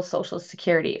your local Social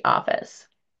Security office.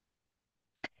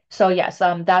 So yes,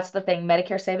 that's the thing.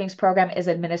 Medicare Savings Program is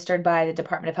administered by the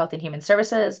Department of Health and Human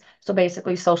Services. So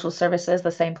basically, social services,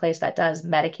 the same place that does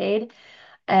Medicaid.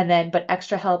 And then, but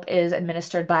extra help is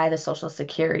administered by the Social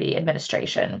Security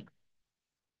Administration.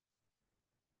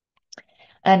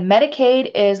 And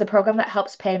Medicaid is the program that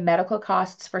helps pay medical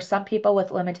costs for some people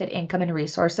with limited income and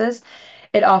resources.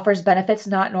 It offers benefits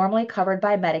not normally covered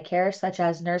by Medicare, such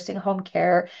as nursing home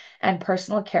care and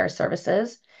personal care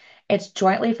services. It's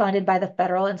jointly funded by the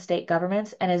federal and state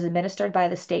governments and is administered by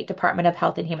the State Department of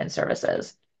Health and Human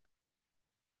Services.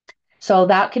 So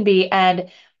that can be, and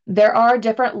there are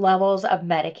different levels of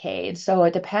Medicaid. So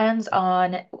it depends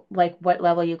on like what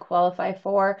level you qualify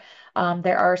for.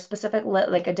 There are specific,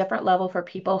 like a different level for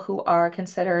people who are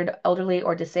considered elderly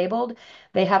or disabled.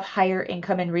 They have higher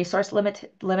income and resource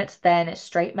limits than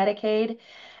straight Medicaid.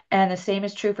 And the same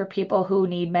is true for people who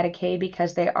need Medicaid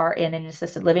because they are in an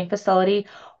assisted living facility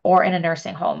or in a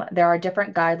nursing home. There are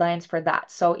different guidelines for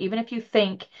that. So even if you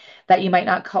think that you might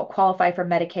not qualify for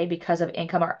Medicaid because of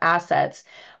income or assets,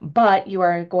 but you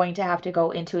are going to have to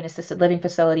go into an assisted living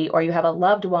facility or you have a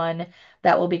loved one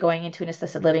that will be going into an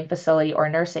assisted living facility or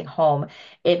nursing home,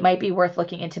 it might be worth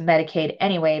looking into Medicaid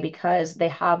anyway because they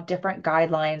have different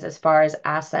guidelines as far as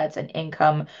assets and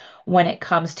income when it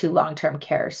comes to long-term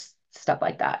care, stuff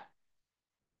like that.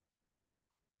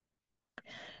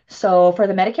 So, for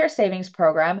the Medicare Savings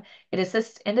Program, it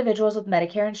assists individuals with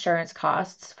Medicare insurance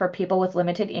costs for people with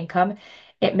limited income.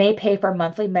 It may pay for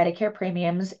monthly Medicare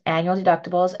premiums, annual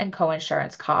deductibles, and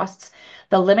co-insurance costs.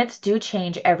 The limits do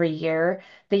change every year.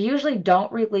 They usually don't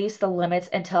release the limits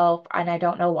until, and I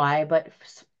don't know why, but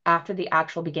after the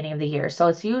actual beginning of the year. So,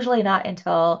 it's usually not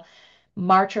until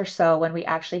March or so when we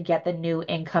actually get the new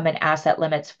income and asset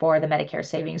limits for the Medicare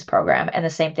Savings Program, and the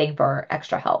same thing for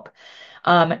extra help.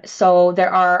 So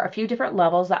there are a few different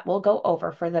levels that we'll go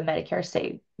over for the Medicare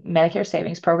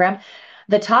Savings Program.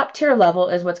 The top tier level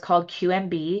is what's called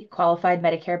QMB, Qualified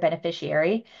Medicare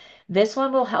Beneficiary. This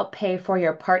one will help pay for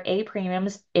your Part A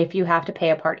premiums if you have to pay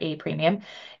a Part A premium.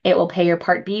 It will pay your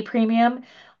Part B premium,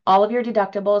 all of your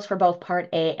deductibles for both Part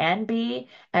A and B,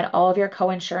 and all of your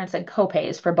coinsurance and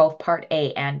copays for both Part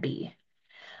A and B.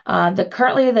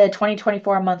 Currently the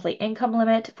 2024 monthly income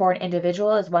limit for an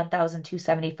individual is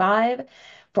 1,275.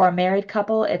 For a married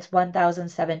couple, it's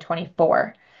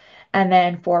 1,724. And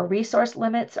then for resource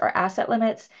limits or asset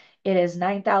limits, it is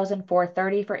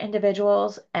 9,430 for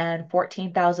individuals and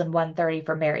 14,130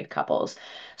 for married couples.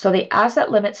 So the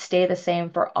asset limits stay the same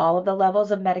for all of the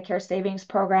levels of Medicare Savings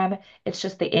Program. It's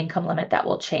just the income limit that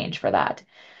will change for that.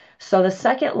 So the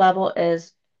second level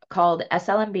is called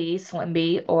SLMB,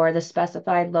 SLMB, or the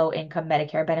Specified Low Income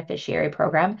Medicare Beneficiary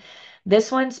Program.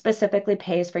 This one specifically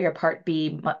pays for your Part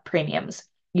B premiums.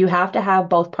 You have to have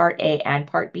both Part A and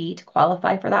Part B to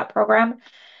qualify for that program.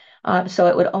 So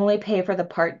it would only pay for the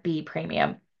Part B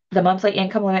premium. The monthly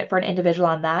income limit for an individual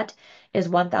on that is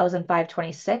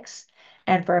 1,526,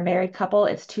 and for a married couple,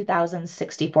 it's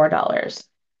 $2,064.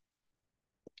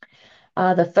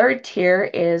 The third tier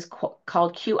is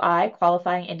called QI,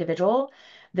 Qualifying Individual.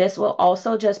 This will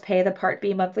also just pay the Part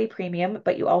B monthly premium,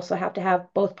 but you also have to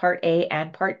have both Part A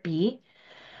and Part B.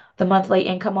 The monthly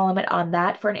income limit on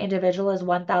that for an individual is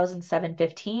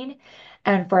 1,715,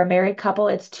 and for a married couple,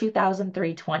 it's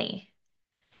 2,320.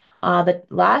 The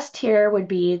last tier would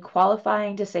be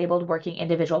Qualifying Disabled Working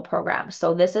Individual Program.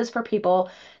 So this is for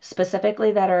people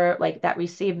specifically that are like that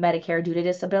receive Medicare due to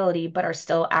disability, but are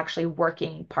still actually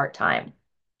working part-time.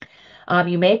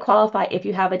 You may qualify if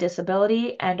you have a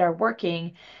disability and are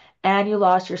working and you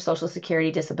lost your Social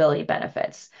Security disability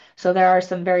benefits. So there are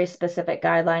some very specific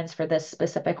guidelines for this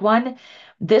specific one.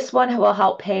 This one will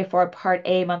help pay for Part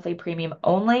A monthly premium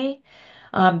only.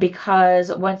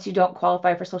 Because once you don't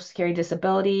qualify for Social Security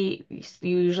disability,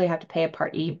 you usually have to pay a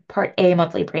Part A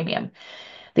monthly premium.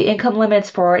 The income limits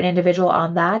for an individual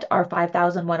on that are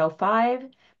 5,105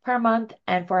 per month,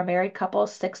 and for a married couple,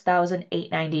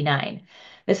 6,899.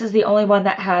 This is the only one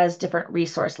that has different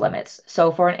resource limits.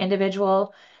 So for an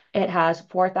individual, It has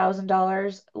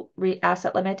 $4,000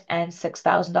 asset limit and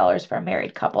 $6,000 for a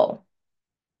married couple.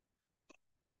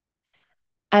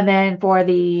 And then for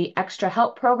the Extra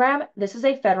Help program, this is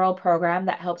a federal program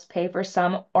that helps pay for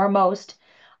some or most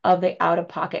of the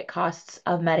out-of-pocket costs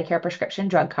of Medicare prescription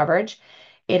drug coverage.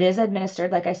 It is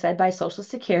administered, like I said, by Social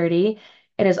Security.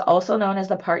 It is also known as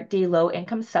the Part D Low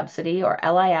Income Subsidy, or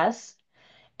LIS.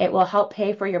 It will help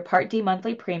pay for your Part D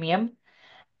monthly premium,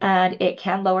 and it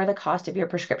can lower the cost of your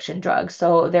prescription drugs.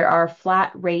 So there are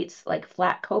flat rates, like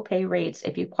flat copay rates,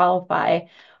 if you qualify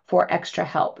for Extra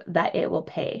Help, that it will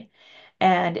pay.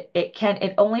 And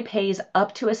it only pays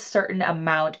up to a certain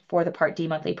amount for the Part D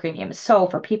monthly premium. So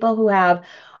for people who have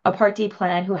a Part D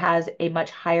plan who has a much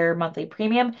higher monthly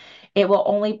premium, it will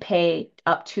only pay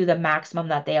up to the maximum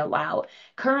that they allow.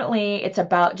 Currently, it's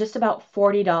about just about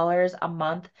 $40 a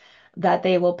month that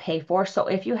they will pay for. So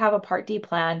if you have a Part D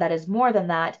plan that is more than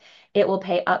that, it will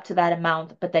pay up to that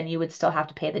amount, but then you would still have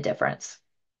to pay the difference.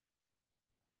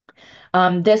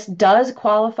 This does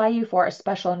qualify you for a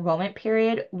special enrollment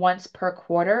period once per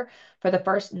quarter for the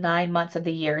first 9 months of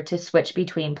the year to switch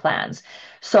between plans.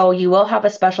 So you will have a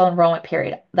special enrollment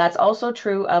period. That's also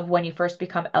true of when you first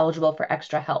become eligible for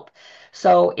extra help.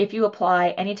 So if you apply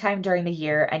anytime during the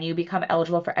year and you become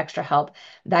eligible for extra help,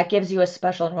 that gives you a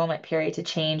special enrollment period to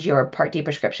change your Part D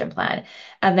prescription plan.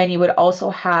 And then you would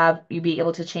also you be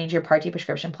able to change your Part D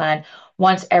prescription plan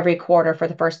once every quarter for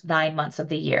the first 9 months of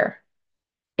the year.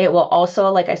 It will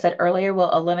also, like I said earlier, will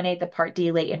eliminate the Part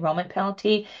D late enrollment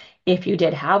penalty if you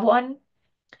did have one.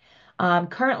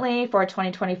 Currently, for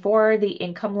 2024, the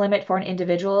income limit for an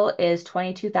individual is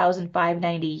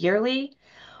 22,590 yearly,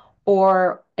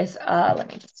 or is let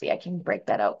me just see, I can break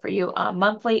that out for you.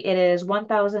 Monthly, it is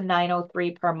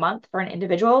 1,903 per month for an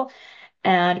individual,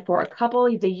 and for a couple,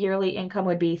 the yearly income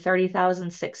would be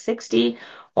 30,660,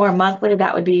 or monthly,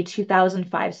 that would be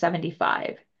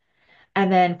 2,575. And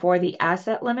then for the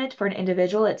asset limit for an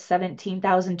individual, it's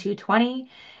 17,220.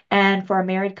 And for a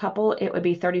married couple, it would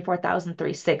be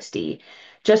 34,360.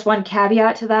 Just one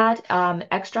caveat to that,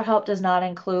 extra help does not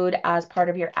include as part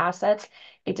of your assets.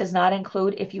 It does not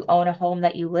include if you own a home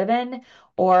that you live in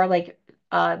or like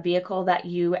a vehicle that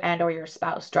you and or your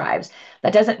spouse drives.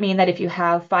 That doesn't mean that if you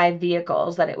have 5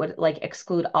 vehicles that it would like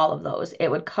exclude all of those. It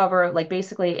would cover like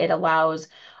basically it allows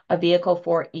a vehicle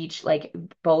for each, like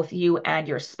both you and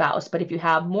your spouse. But if you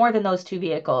have more than those 2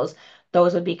 vehicles,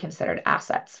 those would be considered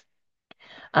assets.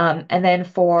 And then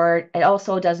it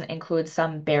also doesn't include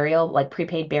some burial, like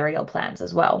prepaid burial plans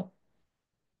as well.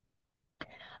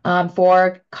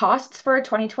 For costs for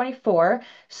 2024,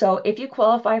 so if you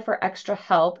qualify for extra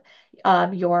help,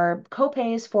 your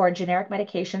copays for generic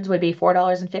medications would be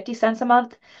 $4.50 a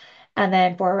month. And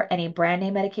then for any brand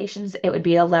name medications, it would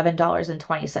be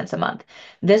 $11.20 a month.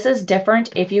 This is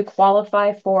different if you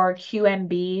qualify for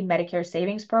QMB Medicare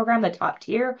Savings Program, the top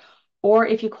tier, or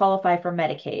if you qualify for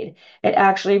Medicaid. It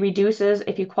actually reduces,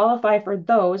 if you qualify for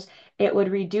those, it would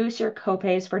reduce your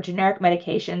copays for generic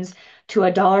medications to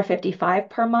 $1.55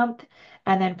 per month.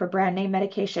 And then for brand name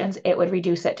medications, it would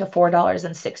reduce it to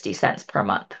 $4.60 per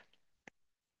month.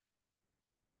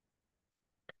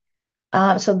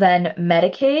 So then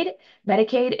Medicaid.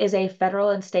 Medicaid is a federal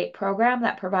and state program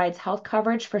that provides health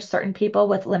coverage for certain people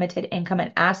with limited income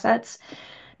and assets.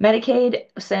 Medicaid,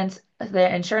 since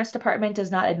the insurance department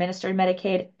does not administer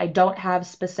Medicaid, I don't have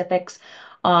specifics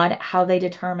on how they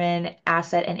determine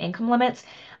asset and income limits.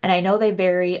 And I know they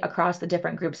vary across the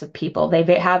different groups of people. They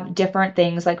have different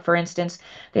things, like for instance,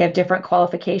 they have different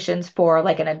qualifications for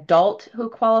like an adult who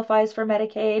qualifies for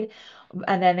Medicaid.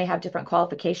 And then they have different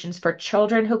qualifications for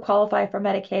children who qualify for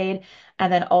Medicaid,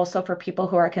 and then also for people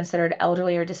who are considered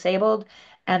elderly or disabled.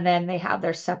 And then they have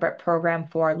their separate program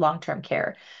for long-term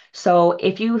care. So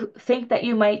if you think that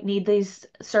you might need these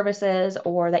services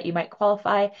or that you might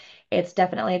qualify, it's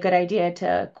definitely a good idea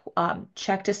to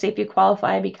check to see if you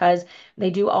qualify because they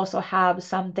do also have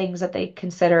some things that they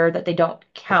consider that they don't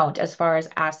count as far as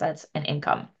assets and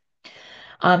income.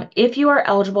 If you are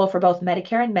eligible for both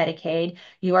Medicare and Medicaid,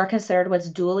 you are considered what's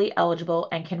dually eligible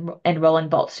and can enroll in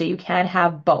both. So you can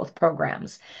have both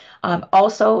programs.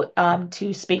 Also,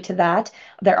 to speak to that,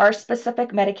 there are specific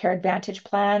Medicare Advantage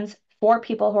plans for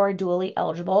people who are dually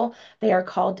eligible. They are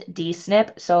called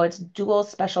DSNP, so it's dual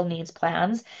special needs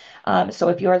plans. So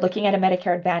if you are looking at a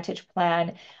Medicare Advantage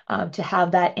plan to have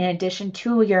that in addition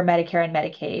to your Medicare and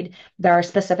Medicaid, there are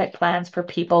specific plans for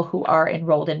people who are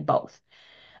enrolled in both.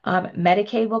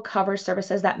 Medicaid will cover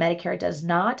services that Medicare does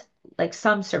not, like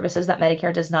some services that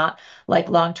Medicare does not, like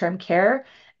long-term care.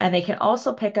 and they can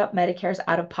also pick up Medicare's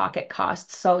out-of-pocket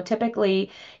costs. So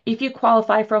typically, if you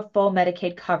qualify for a full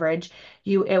Medicaid coverage,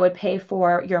 it would pay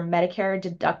for your Medicare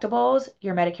deductibles,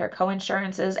 your Medicare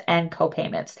coinsurances, and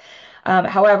copayments.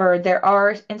 However, there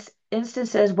are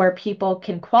instances where people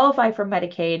can qualify for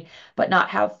Medicaid but not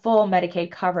have full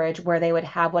Medicaid coverage, where they would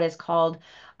have what is called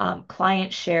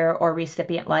client share or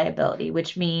recipient liability,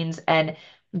 which means, and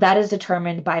that is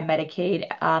determined by Medicaid.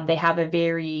 They have a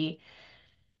very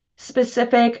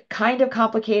specific, kind of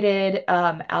complicated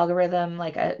algorithm,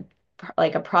 like a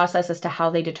process as to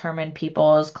how they determine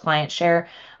people's client share.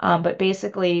 But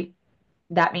basically,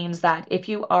 that means that if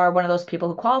you are one of those people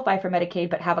who qualify for Medicaid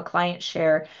but have a client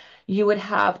share, you would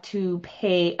have to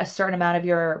pay a certain amount of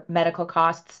your medical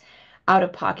costs out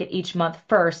of pocket each month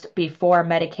first before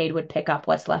Medicaid would pick up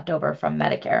what's left over from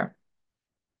Medicare.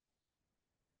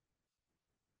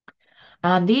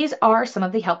 These are some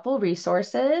of the helpful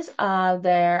resources.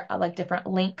 There are like different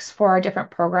links for our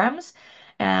different programs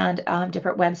and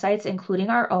different websites, including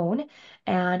our own.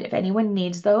 And if anyone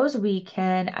needs those,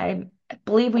 I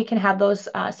believe we can have those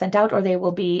sent out, or they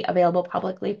will be available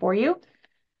publicly for you.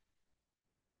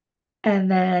 And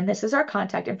then this is our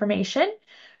contact information.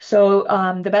 So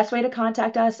the best way to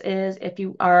contact us is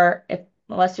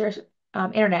unless you're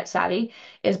internet savvy,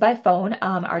 is by phone.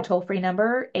 Our toll-free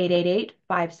number,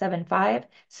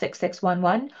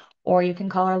 888-575-6611, or you can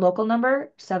call our local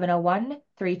number,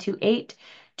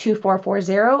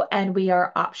 701-328-2440, and we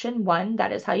are option one.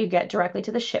 That is how you get directly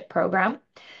to the SHIP program.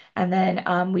 And then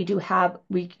you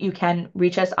can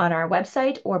reach us on our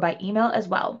website or by email as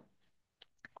well.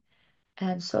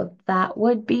 And so that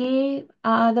would be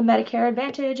the Medicare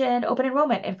Advantage and open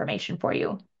enrollment information for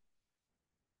you.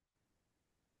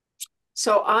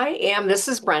 So this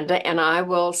is Brenda, and I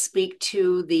will speak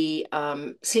to the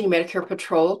Senior Medicare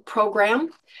Patrol program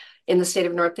in the state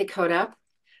of North Dakota.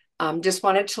 Just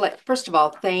wanted to first of all,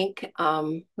 thank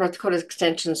North Dakota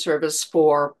Extension Service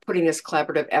for putting this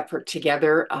collaborative effort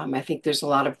together. I think there's a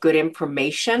lot of good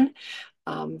information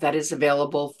that is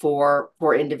available for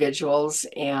individuals.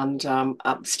 And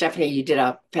Stephanie, you did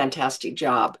a fantastic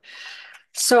job.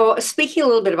 So speaking a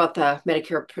little bit about the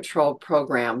Medicare Patrol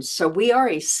program. So we are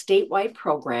a statewide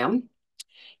program,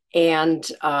 and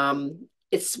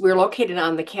we're located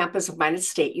on the campus of Minot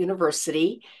State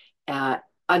University,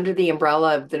 under the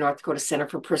umbrella of the North Dakota Center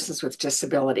for Persons with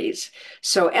Disabilities.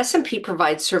 So S&P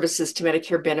provides services to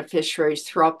Medicare beneficiaries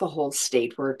throughout the whole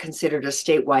state. We're considered a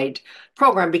statewide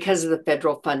program because of the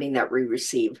federal funding that we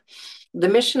receive. The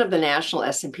mission of the National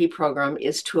S&P program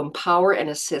is to empower and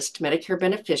assist Medicare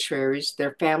beneficiaries,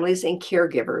 their families, and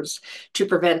caregivers to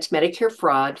prevent Medicare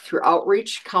fraud through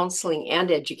outreach, counseling, and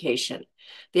education.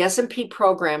 The S&P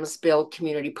programs build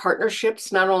community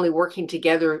partnerships, not only working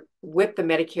together with the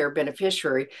Medicare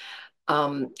beneficiary,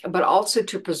 but also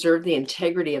to preserve the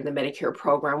integrity of the Medicare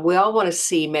program. We all want to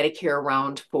see Medicare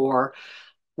around for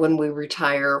when we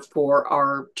retire, for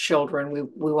our children.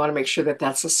 We want to make sure that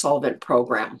that's a solvent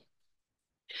program.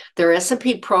 There are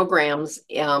S&P programs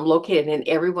located in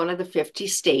every one of the 50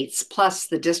 states, plus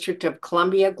the District of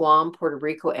Columbia, Guam, Puerto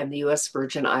Rico, and the U.S.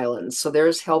 Virgin Islands. So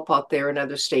there's help out there in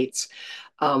other states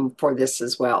for this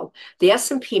as well. The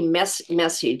S&P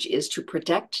message is to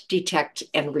protect, detect,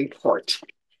 and report.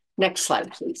 Next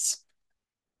slide, please.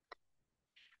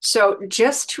 So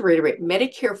just to reiterate,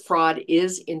 Medicare fraud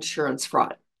is insurance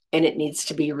fraud, and it needs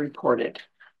to be reported.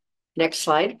 Next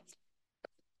slide.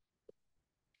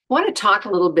 I want to talk a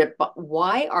little bit about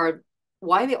why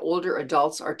the older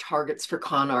adults are targets for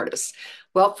con artists.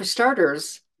 Well, for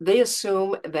starters, they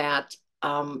assume that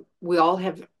we all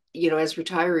have, as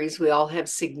retirees, we all have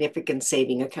significant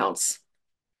saving accounts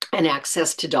and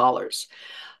access to dollars.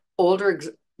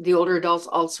 The older adults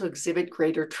also exhibit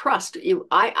greater trust.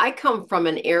 I come from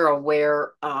an era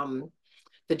where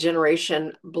the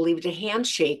generation believed a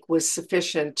handshake was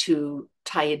sufficient to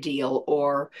tie a deal,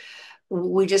 or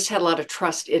we just had a lot of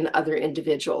trust in other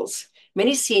individuals.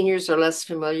 Many seniors are less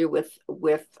familiar with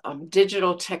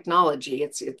digital technology.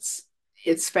 It's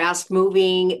fast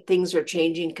moving. Things are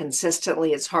changing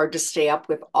consistently. It's hard to stay up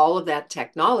with all of that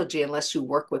technology unless you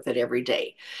work with it every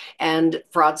day. And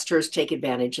fraudsters take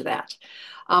advantage of that.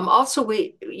 Also,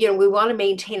 we want to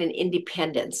maintain an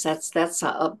independence. That's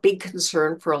a big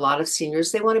concern for a lot of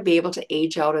seniors. They want to be able to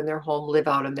age out in their home, live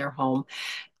out in their home.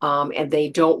 And they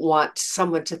don't want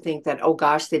someone to think that, oh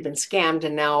gosh, they've been scammed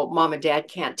and now mom and dad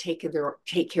can't take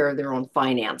care of their own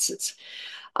finances.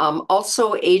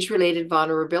 Also, age-related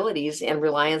vulnerabilities and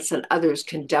reliance on others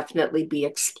can definitely be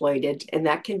exploited, and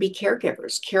that can be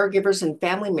caregivers. Caregivers and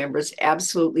family members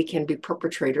absolutely can be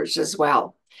perpetrators as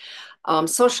well.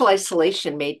 Social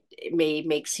isolation may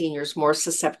make seniors more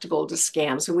susceptible to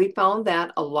scams. And we found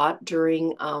that a lot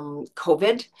during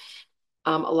COVID.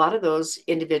 A lot of those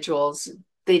individuals,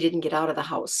 they didn't get out of the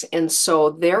house. And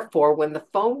so therefore, when the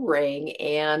phone rang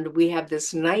and we have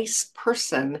this nice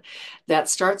person that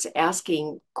starts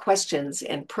asking questions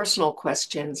and personal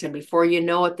questions, and before you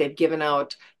know it, they've given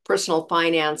out personal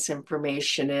finance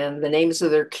information and the names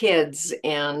of their kids,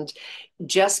 and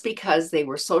just because they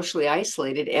were socially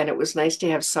isolated, and it was nice to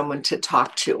have someone to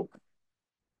talk to.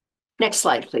 Next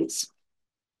slide, please.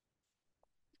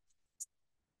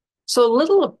 So a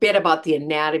little bit about the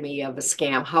anatomy of a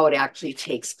scam, how it actually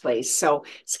takes place. So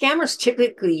scammers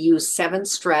typically use 7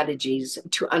 strategies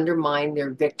to undermine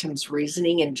their victim's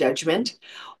reasoning and judgment.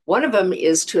 One of them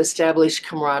is to establish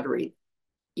camaraderie.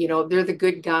 They're the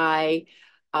good guy.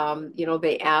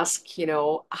 They ask,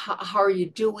 how are you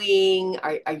doing?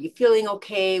 Are you feeling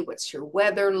okay? What's your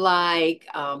weather like?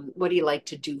 What do you like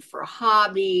to do for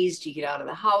hobbies? Do you get out of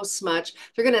the house much?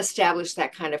 They're going to establish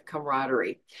that kind of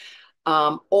camaraderie.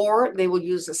 Or they will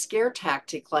use a scare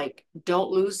tactic like, don't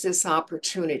lose this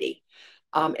opportunity,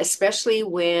 especially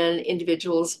when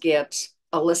individuals get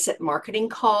illicit marketing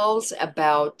calls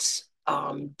about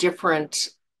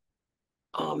different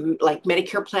like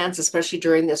Medicare plans, especially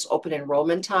during this open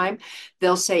enrollment time.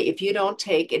 They'll say, if you don't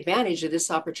take advantage of this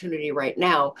opportunity right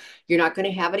now, you're not going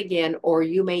to have it again, or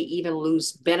you may even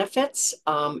lose benefits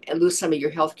and lose some of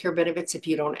your healthcare benefits if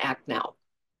you don't act now.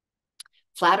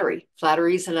 Flattery.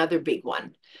 Flattery is another big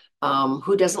one.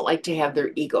 Who doesn't like to have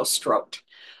their ego stroked?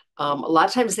 A lot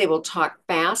of times they will talk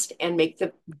fast and make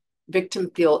the victim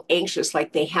feel anxious,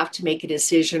 like they have to make a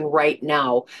decision right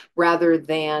now, rather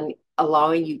than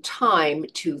allowing you time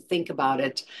to think about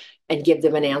it and give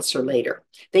them an answer later.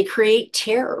 They create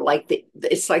terror,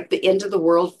 it's like the end of the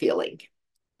world feeling,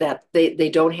 that they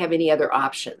don't have any other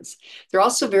options. They're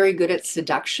also very good at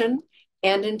seduction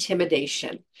and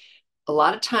intimidation. A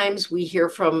lot of times we hear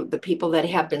from the people that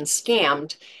have been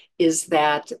scammed is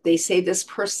that they say this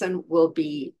person will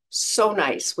be so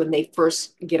nice when they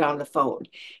first get on the phone.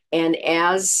 And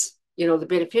as the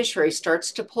beneficiary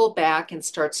starts to pull back and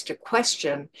starts to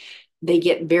question, they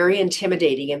get very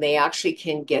intimidating, and they actually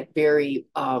can get very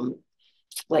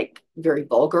very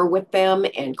vulgar with them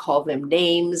and call them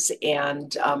names,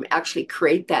 and actually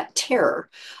create that terror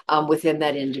within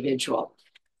that individual.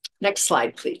 Next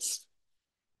slide, please.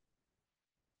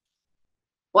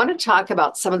 Want to talk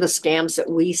about some of the scams that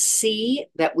we see,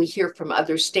 that we hear from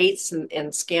other states, and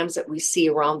scams that we see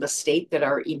around the state that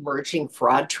are emerging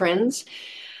fraud trends.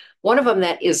 One of them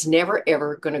that is never,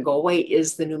 ever going to go away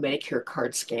is the new Medicare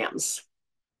card scams.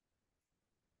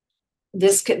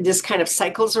 This kind of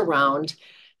cycles around.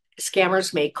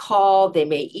 Scammers may call, they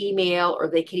may email, or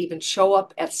they can even show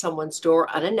up at someone's door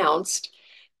unannounced.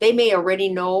 They may already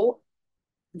know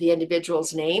the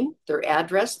individual's name, their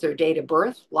address, their date of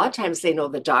birth. A lot of times they know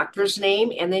the doctor's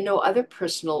name, and they know other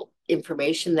personal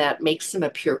information that makes them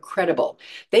appear credible.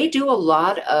 They do a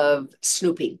lot of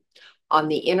snooping on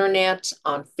the internet,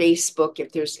 on Facebook.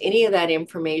 If there's any of that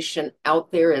information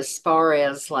out there as far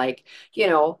as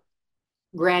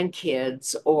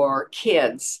grandkids or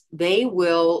kids, they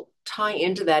will tie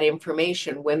into that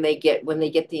information when they get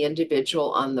the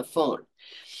individual on the phone.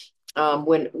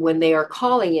 When they are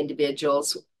calling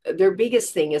individuals, their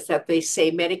biggest thing is that they say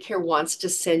Medicare wants to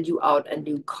send you out a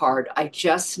new card. I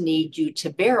just need you to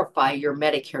verify your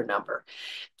Medicare number.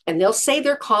 And they'll say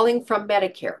they're calling from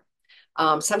Medicare.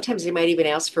 Sometimes they might even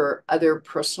ask for other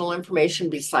personal information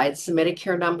besides the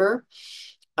Medicare number.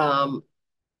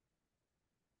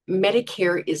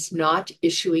 Medicare is not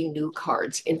issuing new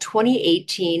cards. In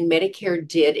 2018, Medicare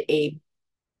did a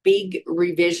big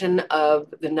revision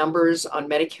of the numbers on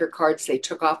Medicare cards. They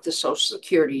took off the Social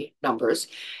Security numbers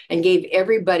and gave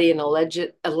everybody an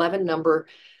 11 number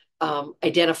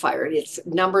identifier. It's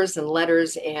numbers and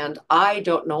letters, and I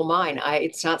don't know mine.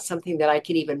 It's not something that I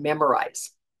can even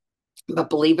memorize.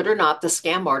 But believe it or not, the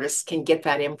scam artists can get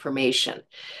that information.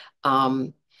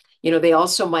 They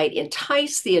also might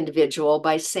entice the individual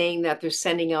by saying that they're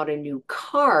sending out a new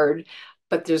card,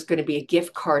 but there's going to be a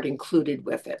gift card included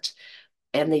with it.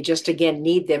 And they just, again,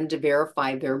 need them to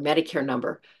verify their Medicare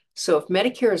number. So if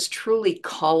Medicare is truly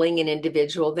calling an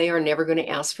individual, they are never going to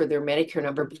ask for their Medicare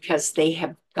number because they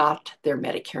have got their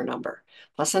Medicare number.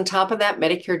 Plus, on top of that,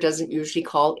 Medicare doesn't usually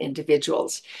call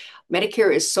individuals.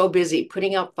 Medicare is so busy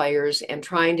putting out fires and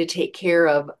trying to take care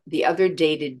of the other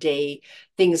day-to-day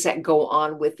things that go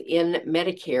on within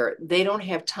Medicare. They don't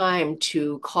have time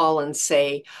to call and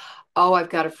say, oh, I've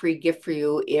got a free gift for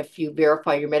you if you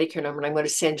verify your Medicare number, and I'm going to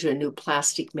send you a new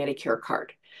plastic Medicare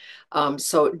card.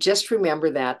 So just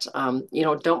remember that,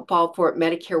 don't fall for it.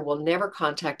 Medicare will never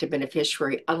contact a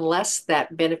beneficiary unless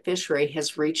that beneficiary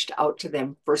has reached out to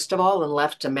them, first of all, and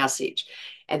left a message.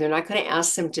 And they're not going to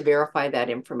ask them to verify that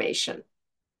information.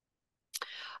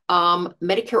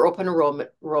 Medicare open enrollment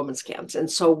scams. And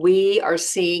so we are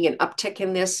seeing an uptick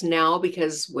in this now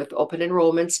because with open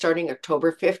enrollment starting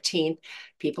October 15th,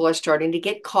 people are starting to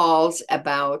get calls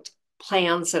about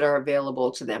plans that are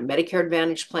available to them. Medicare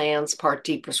Advantage plans, Part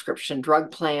D prescription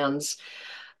drug plans.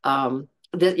 And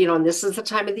this is the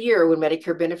time of the year when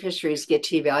Medicare beneficiaries get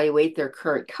to evaluate their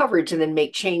current coverage and then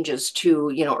make changes to,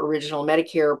 original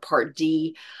Medicare Part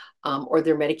D, or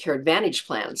their Medicare Advantage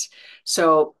plans.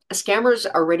 So scammers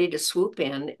are ready to swoop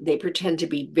in. They pretend to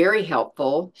be very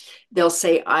helpful. They'll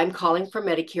say, I'm calling from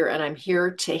Medicare and I'm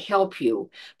here to help you.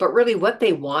 But really what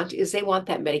they want is they want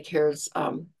that Medicare's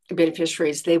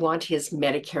beneficiaries, they want his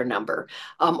Medicare number,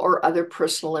 or other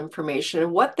personal information.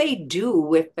 And what they do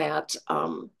with that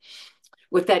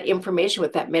information,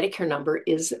 with that Medicare number,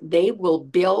 is they will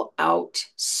bill out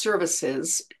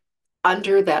services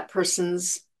under that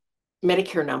person's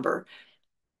Medicare number,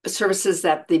 services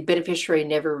that the beneficiary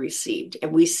never received.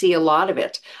 And we see a lot of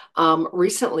it.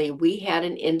 Recently, we had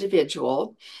an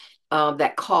individual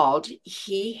that called.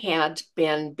 He had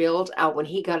been billed out when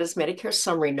he got his Medicare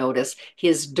summary notice.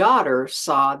 His daughter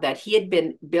saw that he had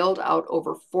been billed out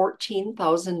over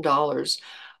 $14,000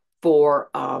 for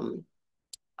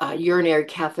urinary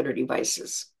catheter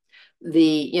devices.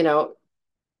 In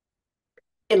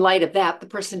light of that, the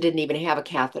person didn't even have a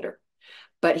catheter,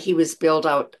 but he was billed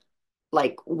out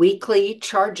like weekly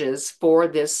charges for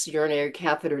this urinary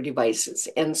catheter devices.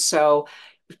 And so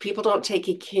if people don't take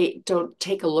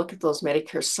a look at those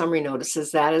Medicare summary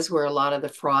notices, that is where a lot of the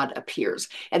fraud appears.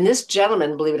 And this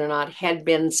gentleman, believe it or not, had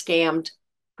been scammed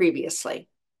previously.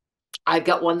 I've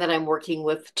got one that I'm working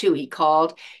with too. He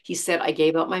called. He said, I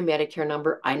gave out my Medicare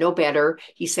number. I know better.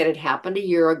 He said it happened a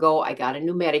year ago. I got a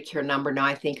new Medicare number. Now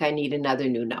I think I need another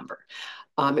new number.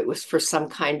 It was for some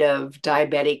kind of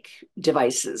diabetic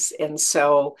devices. And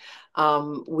so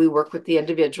we work with the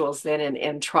individuals then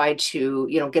and try to,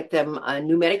 get them a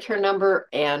new Medicare number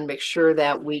and make sure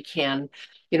that we can,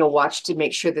 watch to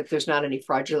make sure that there's not any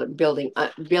fraudulent billing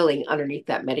underneath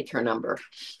that Medicare number.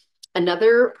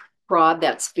 Another fraud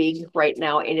that's big right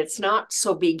now, and it's not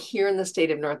so big here in the state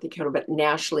of North Dakota, but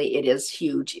nationally it is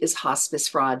huge, is hospice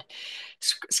fraud.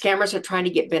 Scammers are trying to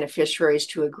get beneficiaries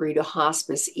to agree to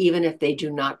hospice even if they do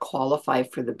not qualify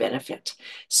for the benefit.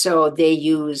 So they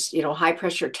use, high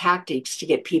pressure tactics to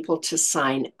get people to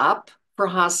sign up for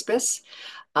hospice.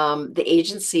 The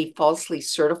agency falsely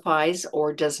certifies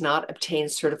or does not obtain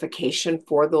certification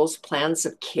for those plans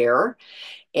of care.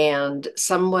 And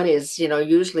someone is,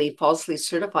 usually falsely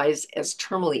certified as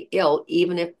terminally ill,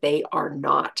 even if they are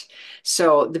not.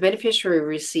 So the beneficiary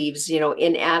receives,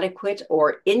 inadequate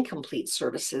or incomplete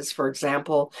services. For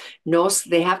example,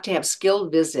 they have to have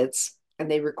skilled visits,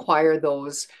 and they require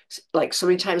those like so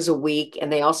many times a week. And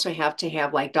they also have to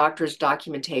have like doctor's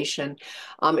documentation.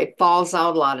 It falls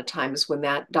out a lot of times when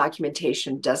that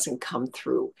documentation doesn't come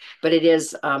through. But it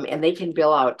is, and they can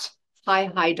bill out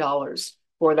high dollars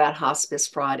for that hospice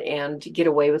fraud and get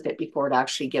away with it before it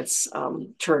actually gets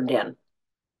turned in.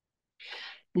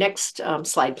 Next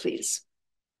slide, please.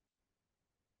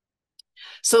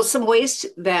 So some ways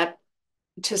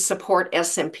to support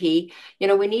SMP.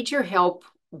 We need your help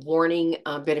warning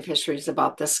beneficiaries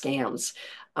about the scams.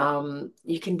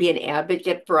 You can be an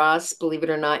advocate for us. Believe it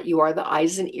or not, you are the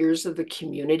eyes and ears of the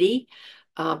community.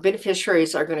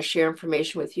 Beneficiaries are going to share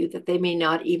information with you that they may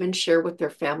not even share with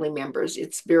their family members.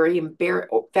 It's very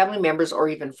family members or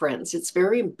even friends. It's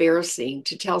very embarrassing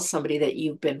to tell somebody that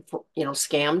you've been,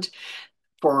 scammed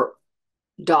for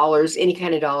dollars, any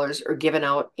kind of dollars, or given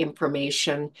out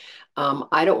information.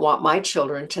 I don't want my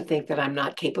children to think that I'm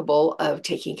not capable of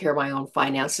taking care of my own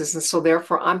finances. And so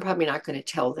therefore, I'm probably not going to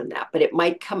tell them that, but it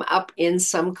might come up in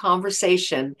some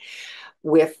conversation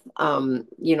with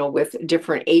with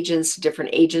different agents,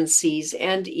 different agencies,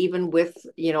 and even with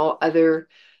other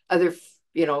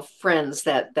friends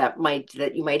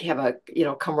that you might have a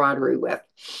camaraderie with.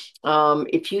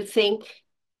 If you think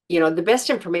the best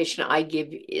information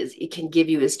it can give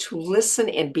you is to listen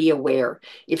and be aware.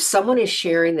 If someone is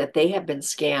sharing that they have been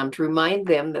scammed, remind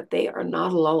them that they are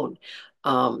not alone.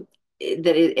 And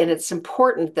it's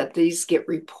important that these get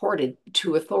reported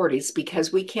to authorities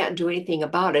because we can't do anything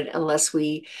about it unless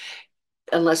we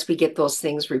get those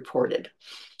things reported.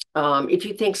 If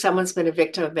you think someone's been a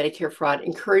victim of Medicare fraud,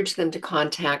 encourage them to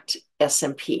contact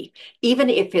SMP. Even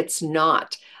if it's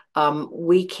not,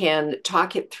 we can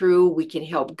talk it through. We can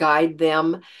help guide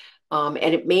them. And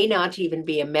it may not even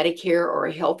be a Medicare or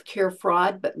a healthcare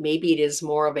fraud, but maybe it is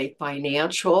more of a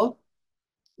financial.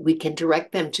 We can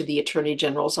direct them to the Attorney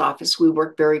General's office. We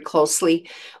work very closely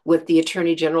with the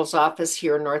Attorney General's office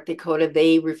here in North Dakota.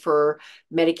 They refer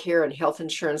Medicare and health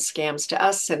insurance scams to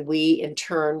us, and we in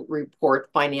turn report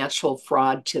financial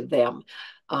fraud to them.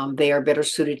 They are better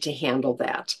suited to handle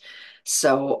that.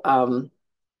 So,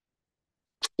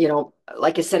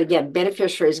 like I said, again,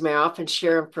 beneficiaries may often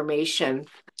share information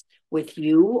with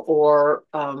you or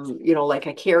like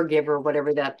a caregiver or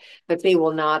whatever that they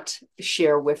will not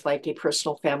share with like a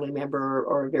personal family member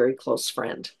or a very close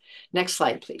friend. Next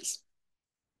slide, please.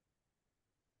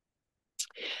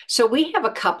 So we have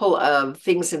a couple of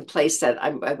things in place that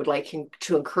I would like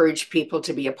to encourage people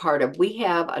to be a part of. We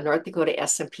have a North Dakota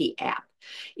S&P app.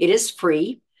 It is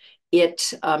free.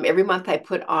 Every month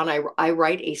I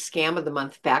write a scam of the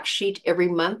month fact sheet every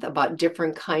month about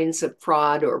different kinds of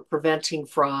fraud or preventing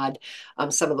fraud,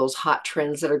 some of those hot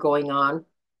trends that are going on.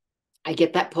 I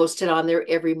get that posted on there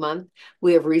every month.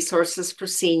 We have resources for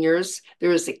seniors.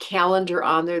 There is a calendar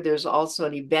on there. There's also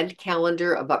an event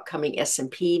calendar of upcoming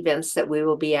S&P events that we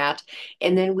will be at.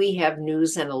 And then we have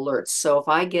news and alerts. So if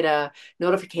I get a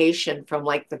notification from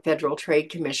like the Federal Trade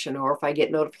Commission, or if I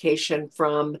get notification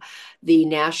from the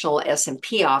National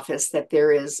S&P office that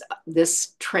there is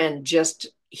this trend just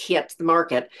hit the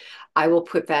market, I will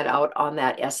put that out on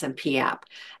that S&P app.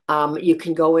 You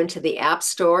can go into the App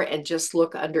Store and just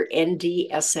look under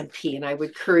NDSMP, and I would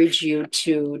encourage you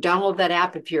to download that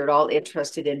app if you're at all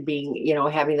interested in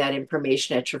having that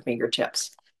information at your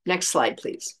fingertips. Next slide,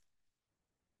 please.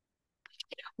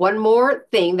 One more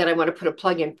thing that I want to put a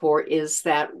plug in for is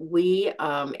that in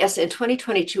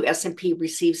 2022, S&P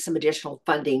received some additional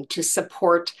funding to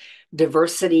support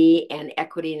diversity and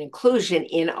equity and inclusion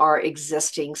in our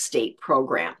existing state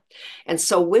program. And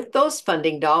so with those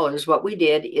funding dollars, what we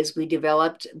did is we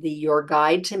developed Your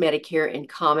Guide to Medicare and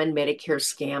Common Medicare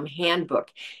Scam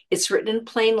Handbook. It's written in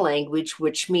plain language,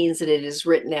 which means that it is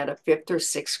written at a 5th or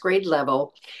 6th grade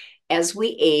level. As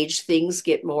we age, things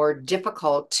get more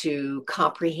difficult to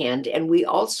comprehend. And we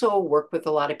also work with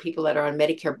a lot of people that are on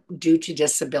Medicare due to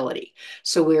disability.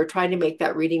 So we are trying to make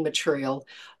that reading material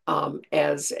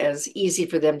as easy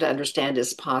for them to understand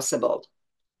as possible.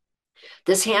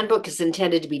 This handbook is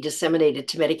intended to be disseminated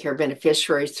to Medicare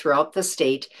beneficiaries throughout the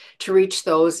state to reach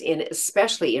those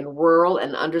especially in rural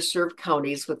and underserved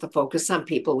counties with the focus on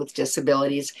people with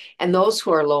disabilities and those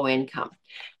who are low income.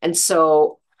 And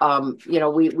so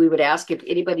we would ask if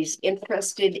anybody's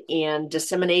interested in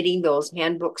disseminating those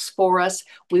handbooks for us.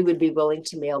 We would be willing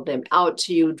to mail them out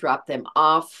to you, drop them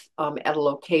off at a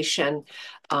location.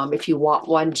 If you want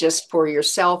one just for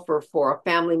yourself or for a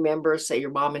family member, say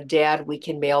your mom and dad, we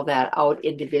can mail that out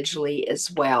individually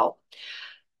as well.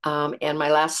 And my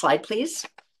last slide, please.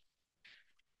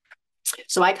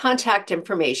 So my contact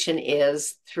information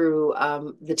is through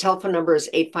the telephone number is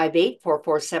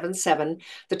 858-4477.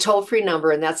 The toll-free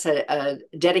number, and that's a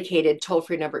dedicated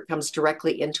toll-free number. It comes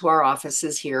directly into our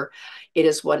offices here. It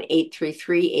is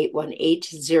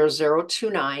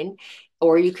 1-833-818-0029,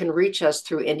 or you can reach us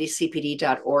through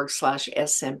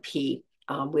ndcpd.org/SMP.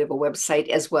 We have a website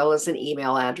as well as an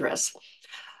email address.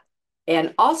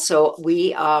 And also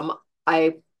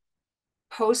I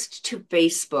post to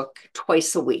Facebook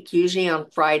twice a week, usually on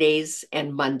Fridays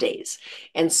and Mondays.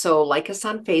 And so like us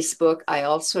on Facebook, I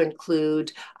will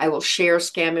share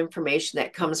scam information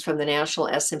that comes from the National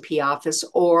S&P office,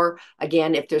 or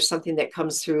again, if there's something that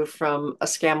comes through from a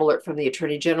scam alert from the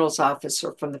Attorney General's office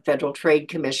or from the Federal Trade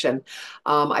Commission,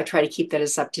 I try to keep that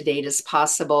as up to date as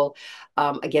possible.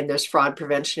 Again, there's fraud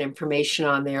prevention information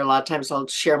on there. A lot of times I'll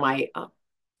share my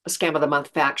scam of the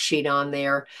month fact sheet on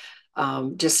there.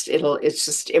 It's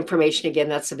just information again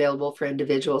that's available for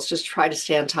individuals. Just try to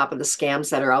stay on top of the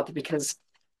scams that are out there, because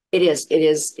it's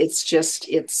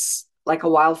like a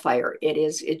wildfire.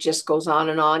 It just goes on,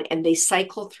 and they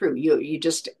cycle through.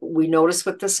 We notice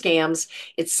with the scams,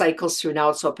 it cycles through. Now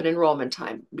it's open enrollment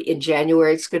time. In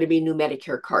January, it's going to be new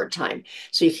Medicare card time.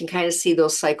 So you can kind of see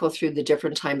those cycle through the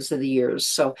different times of the years.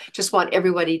 So just want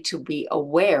everybody to be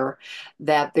aware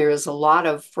that there is a lot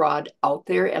of fraud out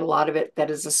there, and a lot of it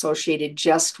that is associated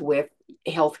just with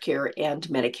healthcare and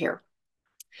Medicare.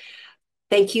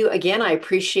 Thank you again. I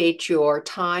appreciate your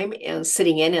time and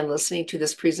sitting in and listening to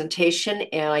this presentation.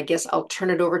 And I guess I'll turn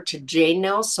it over to Jane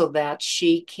now so that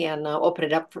she can open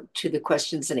it up to the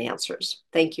questions and answers.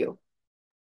 Thank you.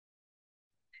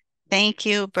 Thank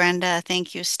you, Brenda.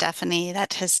 Thank you, Stephanie.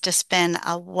 That has just been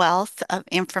a wealth of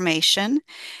information.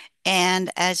 And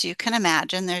as you can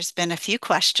imagine, there's been a few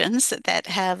questions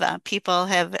that people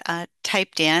have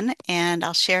typed in, and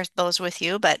I'll share those with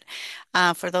you. But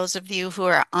for those of you who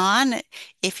are on,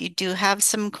 if you do have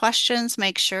some questions,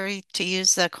 make sure to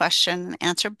use the question and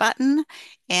answer button,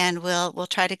 and we'll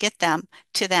try to get them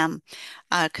to them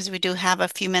because we do have a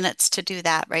few minutes to do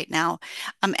that right now.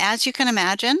 As you can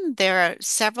imagine, there are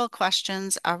several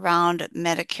questions around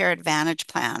Medicare Advantage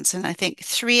plans, and I think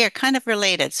three are kind of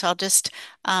related. So I'll just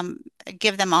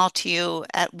give them all to you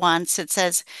at once. It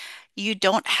says, you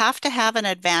don't have to have an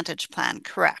Advantage plan,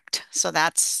 correct? So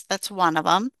that's one of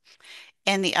them.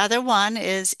 And the other one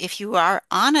is if you are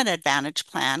on an Advantage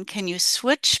plan, can you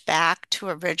switch back to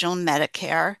original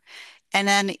Medicare? And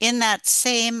then in that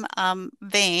same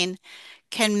vein,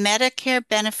 can Medicare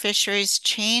beneficiaries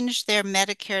change their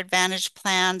Medicare Advantage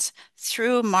plans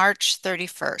through March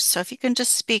 31st? So if you can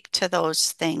just speak to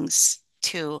those things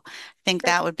too, I think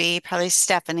Sure. that would be probably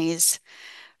Stephanie's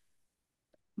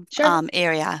Sure.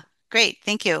 area. Great,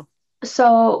 thank you.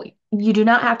 So you do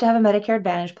not have to have a Medicare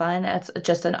Advantage plan. That's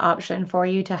just an option for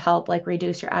you to help like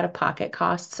reduce your out-of-pocket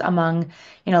costs among,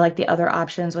 like the other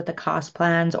options with the cost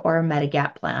plans or a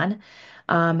Medigap plan.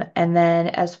 And then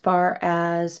as far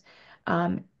as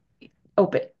um,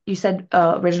 open. You said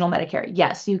original Medicare.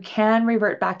 Yes, you can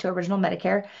revert back to original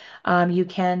Medicare. You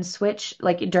can switch,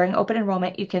 like during open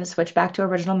enrollment, you can switch back to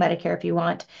original Medicare if you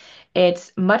want.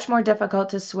 It's much more difficult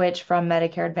to switch from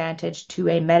Medicare Advantage to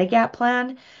a Medigap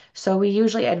plan. So we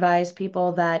usually advise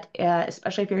people that,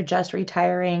 especially if you're just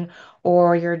retiring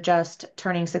or you're just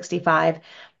turning 65,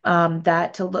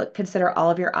 that to consider all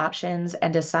of your options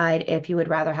and decide if you would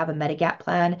rather have a Medigap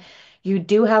plan. You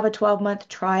do have a 12-month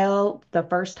trial the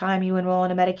first time you enroll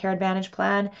in a Medicare Advantage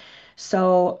plan.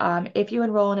 So if you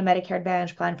enroll in a Medicare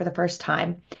Advantage plan for the first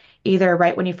time, either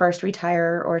right when you first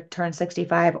retire or turn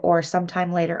 65 or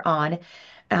sometime later on,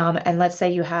 and let's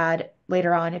say you had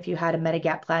later on, if you had a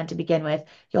Medigap plan to begin with,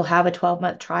 you'll have a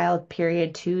 12-month trial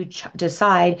period to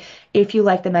decide if you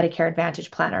like the Medicare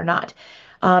Advantage plan or not.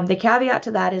 The caveat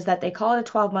to that is that they call it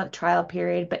a 12-month trial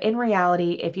period, but in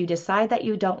reality, if you decide that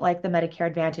you don't like the Medicare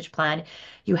Advantage plan,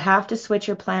 you have to switch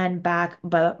your plan back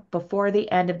before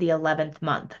the end of the 11th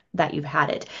month that you've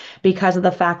had it because of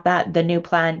the fact that the new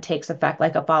plan takes effect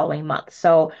like a following month.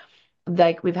 So,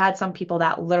 like we've had some people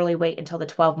that literally wait until the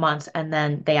 12 months and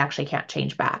then they actually can't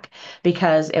change back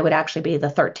because it would actually be the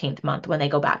 13th month when they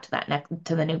go back to that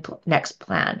next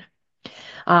plan.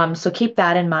 So keep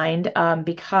that in mind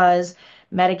because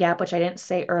Medigap, which I didn't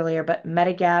say earlier, but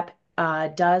Medigap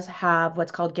does have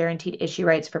what's called guaranteed issue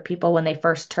rates for people when they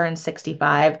first turn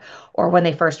 65 or when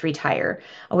they first retire,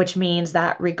 which means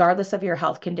that regardless of your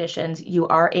health conditions, you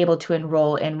are able to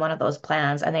enroll in one of those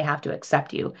plans and they have to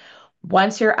accept you.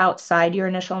 Once you're outside your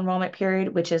initial enrollment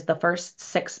period, which is the first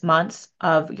 6 months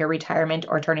of your retirement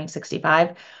or turning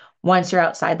 65, once you're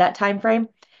outside that time frame,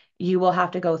 you will have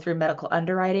to go through medical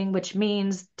underwriting, which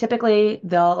means typically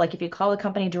they'll, like if you call the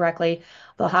company directly,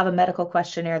 they'll have a medical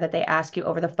questionnaire that they ask you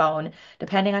over the phone.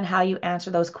 Depending on how you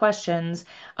answer those questions,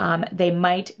 they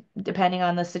might, depending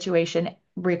on the situation,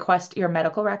 request your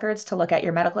medical records to look at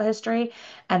your medical history.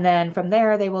 And then from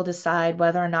there, they will decide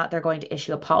whether or not they're going to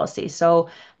issue a policy. So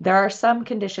there are some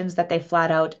conditions that they flat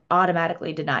out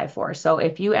automatically deny for. So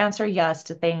if you answer yes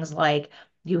to things like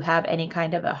you have any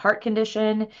kind of a heart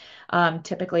condition,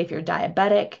 typically, if you're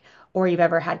diabetic or you've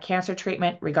ever had cancer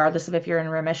treatment, regardless of if you're in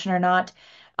remission or not,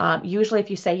 usually if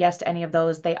you say yes to any of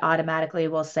those, they automatically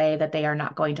will say that they are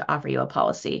not going to offer you a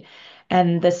policy.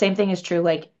 And the same thing is true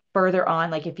like further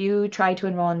on, like if you try to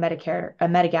enroll in Medicare, a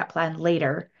Medigap plan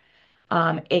later,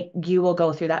 you will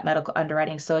go through that medical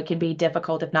underwriting. So it can be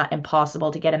difficult, if not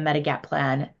impossible, to get a Medigap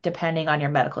plan depending on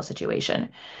your medical situation.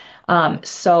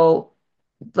 So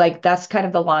like that's kind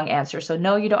of the long answer. So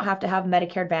no, you don't have to have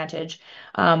Medicare Advantage,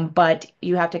 but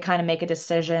you have to kind of make a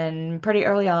decision pretty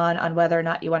early on whether or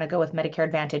not you want to go with Medicare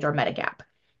Advantage or Medigap.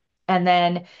 And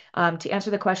then to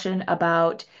answer the question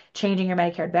about changing your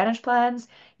Medicare Advantage plans,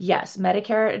 yes,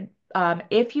 Medicare.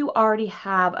 If you already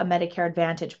have a Medicare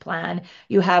Advantage plan,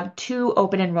 you have two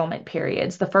open enrollment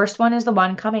periods. The first one is the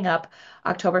one coming up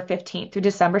October 15th through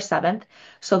December 7th.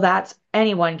 So that's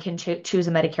anyone can choose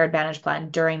a Medicare Advantage plan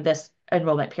during this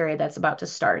enrollment period that's about to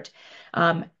start.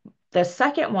 Um, the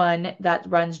second one that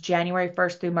runs January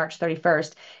 1st through March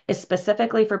 31st is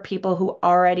specifically for people who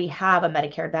already have a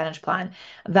Medicare Advantage plan.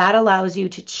 That allows you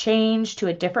to change to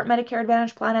a different Medicare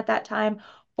Advantage plan at that time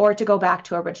or to go back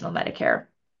to original Medicare.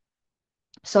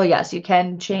 So yes, you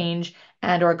can change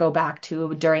and or go back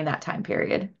to during that time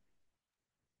period.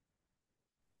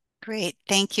 Great,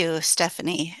 thank you,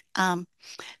 Stephanie.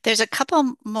 There's a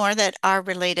couple more that are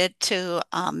related to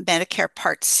Medicare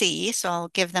Part C, so I'll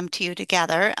give them to you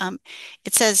together.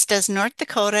 It says, does North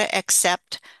Dakota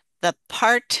accept the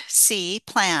Part C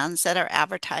plans that are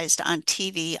advertised on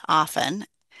TV often?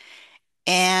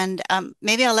 And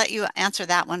maybe I'll let you answer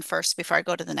that one first before I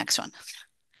go to the next one.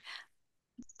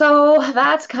 So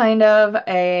that's kind of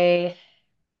a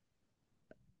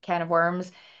can of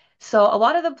worms. So a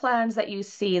lot of the plans that you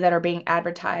see that are being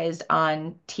advertised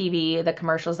on TV, the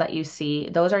commercials that you see,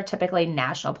 those are typically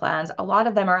national plans. A lot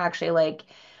of them are actually like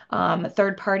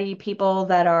third party people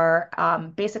that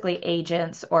are basically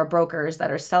agents or brokers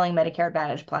that are selling Medicare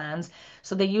Advantage plans.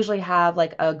 So they usually have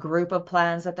like a group of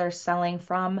plans that they're selling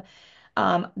from.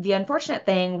 The unfortunate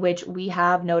thing, which we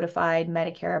have notified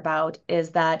Medicare about,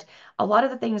 is that a lot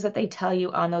of the things that they tell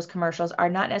you on those commercials are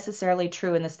not necessarily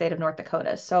true in the state of North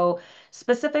Dakota. So,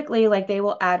 specifically, like they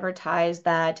will advertise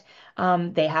that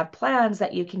they have plans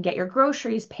that you can get your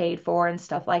groceries paid for and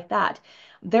stuff like that.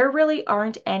 There really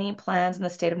aren't any plans in the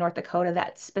state of North Dakota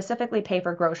that specifically pay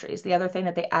for groceries. The other thing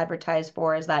that they advertise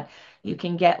for is that you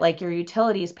can get like your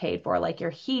utilities paid for, like your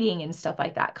heating and stuff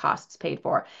like that, costs paid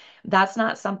for. That's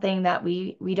not something that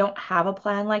we don't have a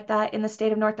plan like that in the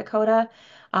state of North Dakota.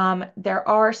 There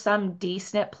are some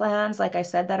D-SNP plans, like I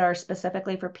said, that are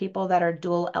specifically for people that are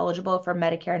dual eligible for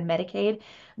Medicare and Medicaid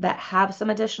that have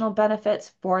some additional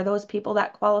benefits for those people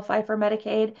that qualify for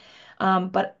Medicaid.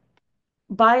 But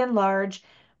by and large,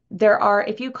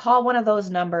 if you call one of those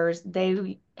numbers,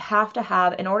 they have to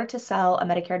have, in order to sell a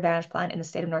Medicare Advantage plan in the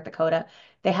state of North Dakota,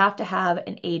 they have to have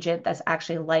an agent that's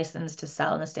actually licensed to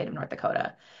sell in the state of North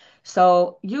Dakota.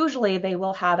 So usually they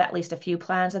will have at least a few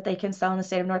plans that they can sell in the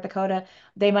state of North Dakota.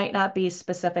 They might not be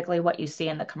specifically what you see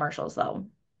in the commercials, though.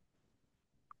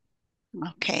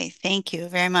 Okay, thank you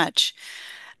very much.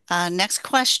 Next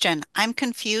question. I'm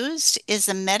confused. Is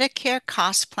the Medicare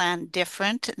cost plan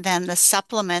different than the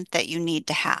supplement that you need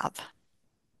to have?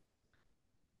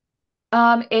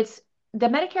 It's the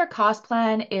Medicare cost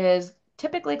plan is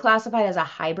typically classified as a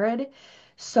hybrid.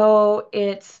 So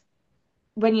it's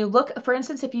when you look, for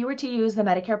instance, if you were to use the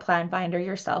Medicare Plan Finder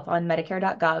yourself on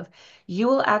Medicare.gov, you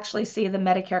will actually see the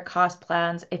Medicare cost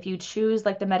plans. If you choose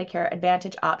like the Medicare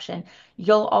Advantage option,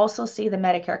 you'll also see the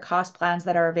Medicare cost plans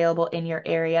that are available in your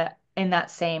area in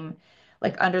that same,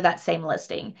 like under that same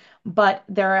listing. But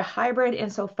they're a hybrid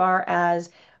insofar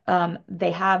as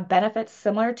they have benefits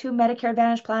similar to Medicare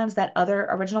Advantage plans that other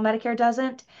original Medicare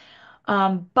doesn't.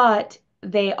 But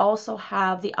they also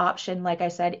have the option, like I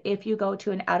said, if you go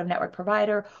to an out-of-network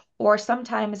provider, or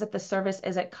sometimes if the service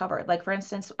isn't covered. Like for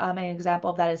instance, an example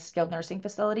of that is skilled nursing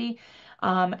facility.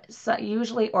 So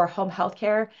usually, or home health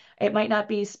care, it might not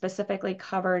be specifically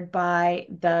covered by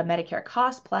the Medicare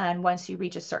cost plan once you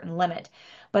reach a certain limit,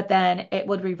 but then it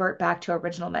would revert back to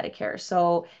original Medicare.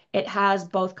 So it has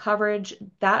both coverage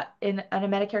that in a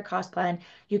Medicare cost plan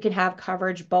you can have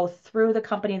coverage both through the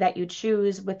company that you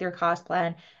choose with your cost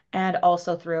plan and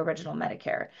also through original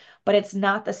Medicare. But it's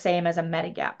not the same as a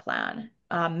Medigap plan.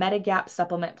 Medigap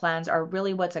supplement plans are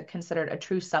really what's considered a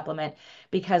true supplement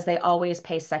because they always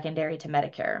pay secondary to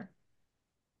Medicare.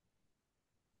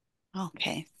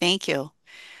 Okay, thank you.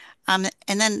 And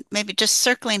then maybe just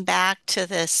circling back to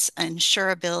this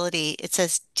insurability, it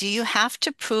says, do you have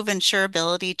to prove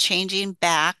insurability changing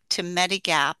back to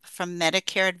Medigap from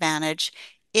Medicare Advantage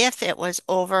if it was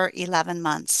over 11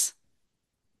 months?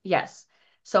 Yes.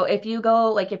 So if you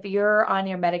go, like if you're on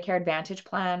your Medicare Advantage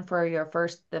plan for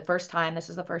the first time, this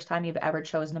is the first time you've ever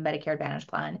chosen a Medicare Advantage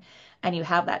plan, and you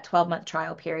have that 12-month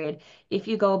trial period, if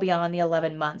you go beyond the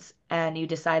 11 months and you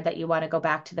decide that you want to go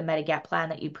back to the Medigap plan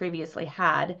that you previously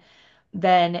had,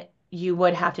 then you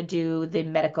would have to do the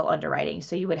medical underwriting.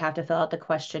 So you would have to fill out the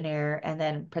questionnaire and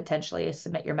then potentially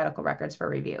submit your medical records for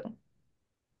review.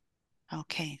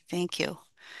 Okay, thank you.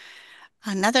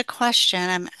 Another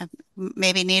question, I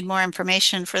maybe need more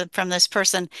information from this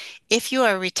person. If you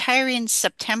are retiring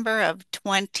September of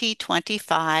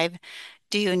 2025,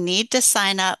 do you need to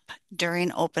sign up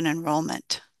during open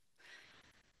enrollment?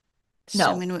 No.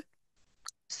 Assuming,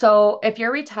 So if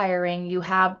you're retiring, you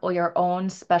have your own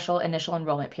special initial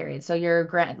enrollment period. So your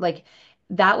grant, like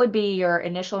that would be your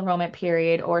initial enrollment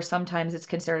period, or sometimes it's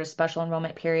considered a special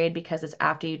enrollment period because it's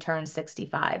after you turn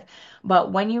 65.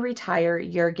 But when you retire,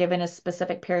 you're given a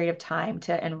specific period of time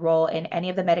to enroll in any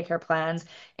of the Medicare plans,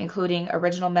 including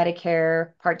original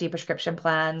Medicare, Part D prescription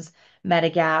plans,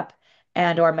 Medigap,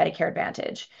 and or Medicare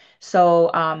Advantage.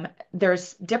 So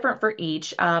there's different for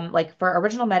each. Like for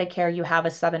original Medicare, you have a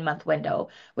 7-month window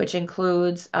which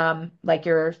includes like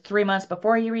your 3 months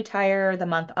before you retire, the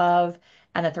month of,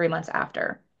 and the 3 months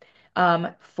after.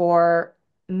 For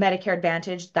Medicare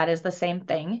Advantage, that is the same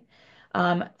thing.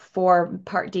 For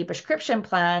Part D prescription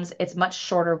plans, it's much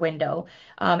shorter window.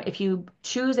 If you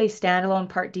choose a standalone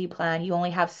Part D plan, you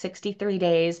only have 63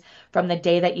 days from the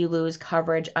day that you lose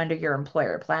coverage under your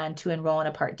employer plan to enroll in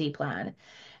a Part D plan.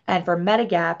 And for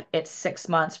Medigap, it's 6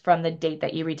 months from the date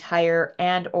that you retire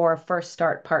and or first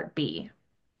start Part B.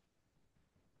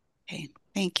 Okay,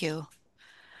 thank you.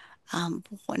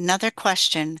 Another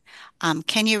question.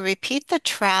 Can you repeat the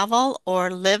travel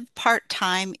or live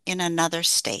part-time in another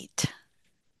state?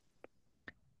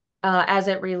 As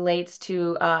it relates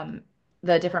to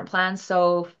the different plans.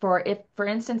 So for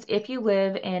instance, if you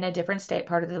live in a different state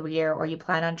part of the year or you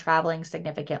plan on traveling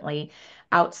significantly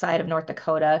outside of North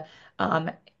Dakota,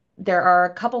 um, there are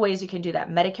a couple ways you can do that.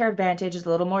 Medicare Advantage is a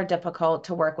little more difficult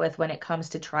to work with when it comes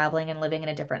to traveling and living in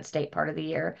a different state part of the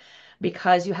year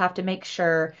because you have to make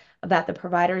sure that the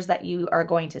providers that you are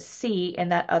going to see in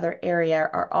that other area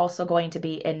are also going to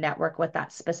be in network with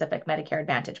that specific Medicare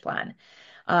Advantage plan.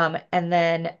 And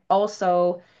then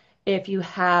also, if you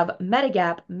have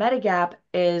Medigap, Medigap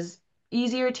is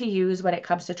easier to use when it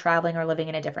comes to traveling or living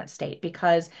in a different state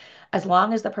because as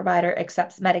long as the provider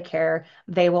accepts Medicare,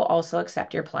 they will also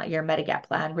accept your plan, your Medigap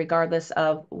plan, regardless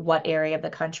of what area of the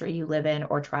country you live in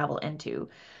or travel into.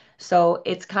 So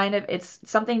it's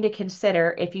something to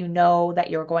consider if you know that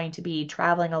you're going to be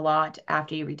traveling a lot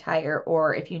after you retire,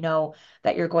 or if you know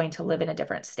that you're going to live in a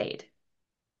different state.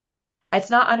 It's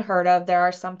not unheard of. There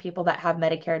are some people that have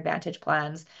Medicare Advantage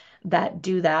plans that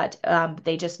do that.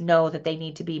 They just know that they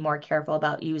need to be more careful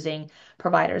about using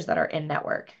providers that are in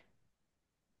network.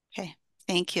 Okay,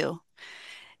 thank you.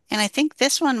 And I think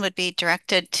this one would be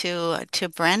directed to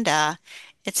Brenda.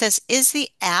 It says, is the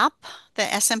app, the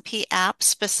SMP app,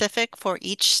 specific for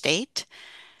each state?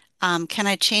 Can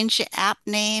I change the app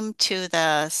name to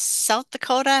the South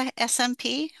Dakota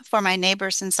SMP for my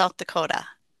neighbors in South Dakota?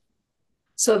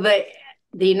 So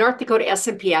the North Dakota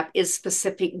S&P app is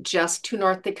specific just to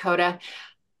North Dakota.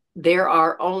 There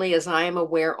are only, as I am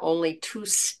aware, only two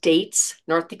states,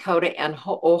 North Dakota and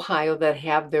Ohio, that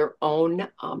have their own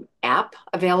app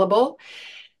available.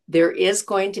 There is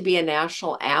going to be a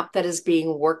national app that is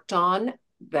being worked on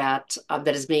that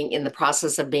is being in the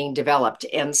process of being developed.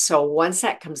 And so once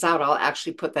that comes out, I'll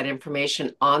actually put that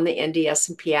information on the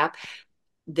NDSP app.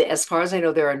 As far as I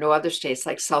know, there are no other states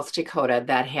like South Dakota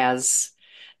that has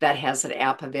an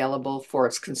app available for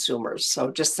its consumers.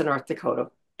 So just the North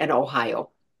Dakota and Ohio.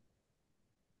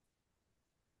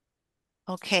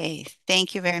 Okay,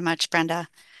 thank you very much, Brenda.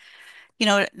 You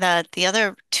know, the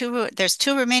other two, there's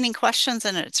two remaining questions,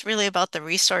 and it's really about the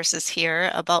resources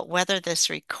here, about whether this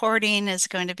recording is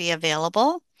going to be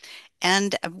available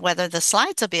and whether the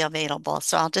slides will be available.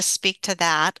 So I'll just speak to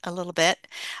that a little bit.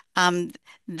 Um,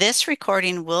 this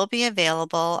recording will be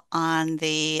available on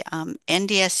the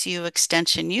NDSU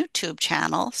Extension YouTube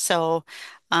channel. So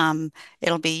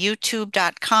it'll be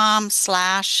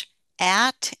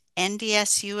youtube.com/at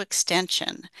NDSU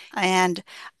Extension. And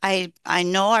I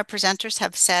know our presenters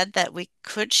have said that we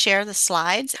could share the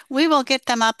slides. We will get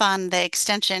them up on the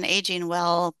Extension Aging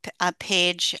Well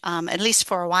page at least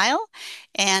for a while,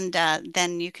 and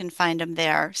then you can find them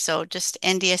there. So just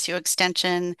NDSU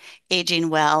Extension, Aging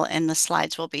Well, and the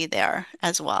slides will be there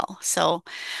as well. So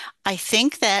I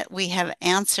think that we have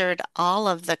answered all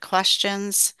of the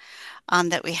questions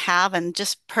that we have, and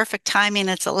just perfect timing.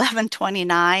 It's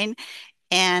 11:29,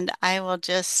 and I will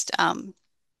just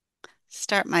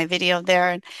start my video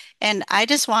there. And I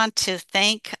just want to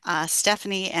thank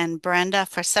Stephanie and Brenda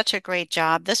for such a great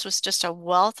job. This was just a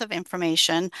wealth of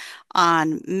information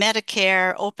on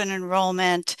Medicare, open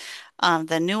enrollment,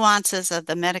 the nuances of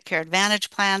the Medicare Advantage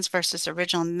plans versus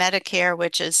original Medicare,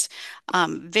 which is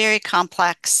very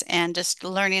complex, and just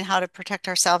learning how to protect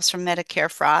ourselves from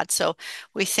Medicare fraud. So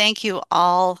we thank you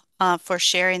all for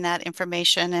sharing that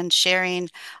information and sharing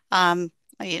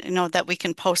that we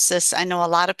can post this. I know a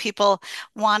lot of people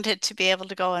wanted to be able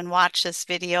to go and watch this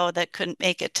video that couldn't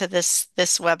make it to this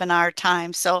webinar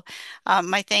time. So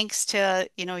my thanks to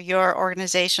your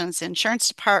organization's insurance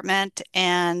department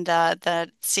and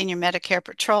the Senior Medicare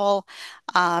Patrol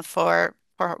for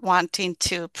wanting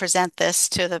to present this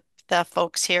to the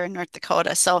folks here in North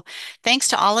Dakota. So thanks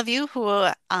to all of you who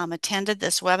attended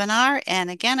this webinar. And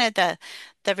again,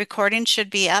 the recording should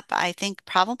be up, I think,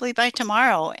 probably by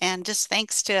tomorrow. And just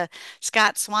thanks to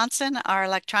Scott Swanson, our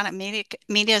electronic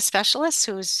media specialist,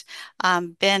 who's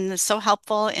been so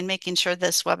helpful in making sure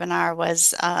this webinar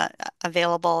was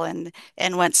available and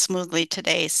went smoothly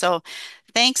today. So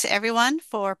thanks everyone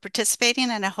for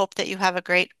participating, and I hope that you have a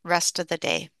great rest of the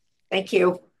day. Thank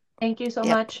you. Thank you so Yep.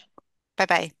 much.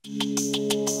 Bye-bye.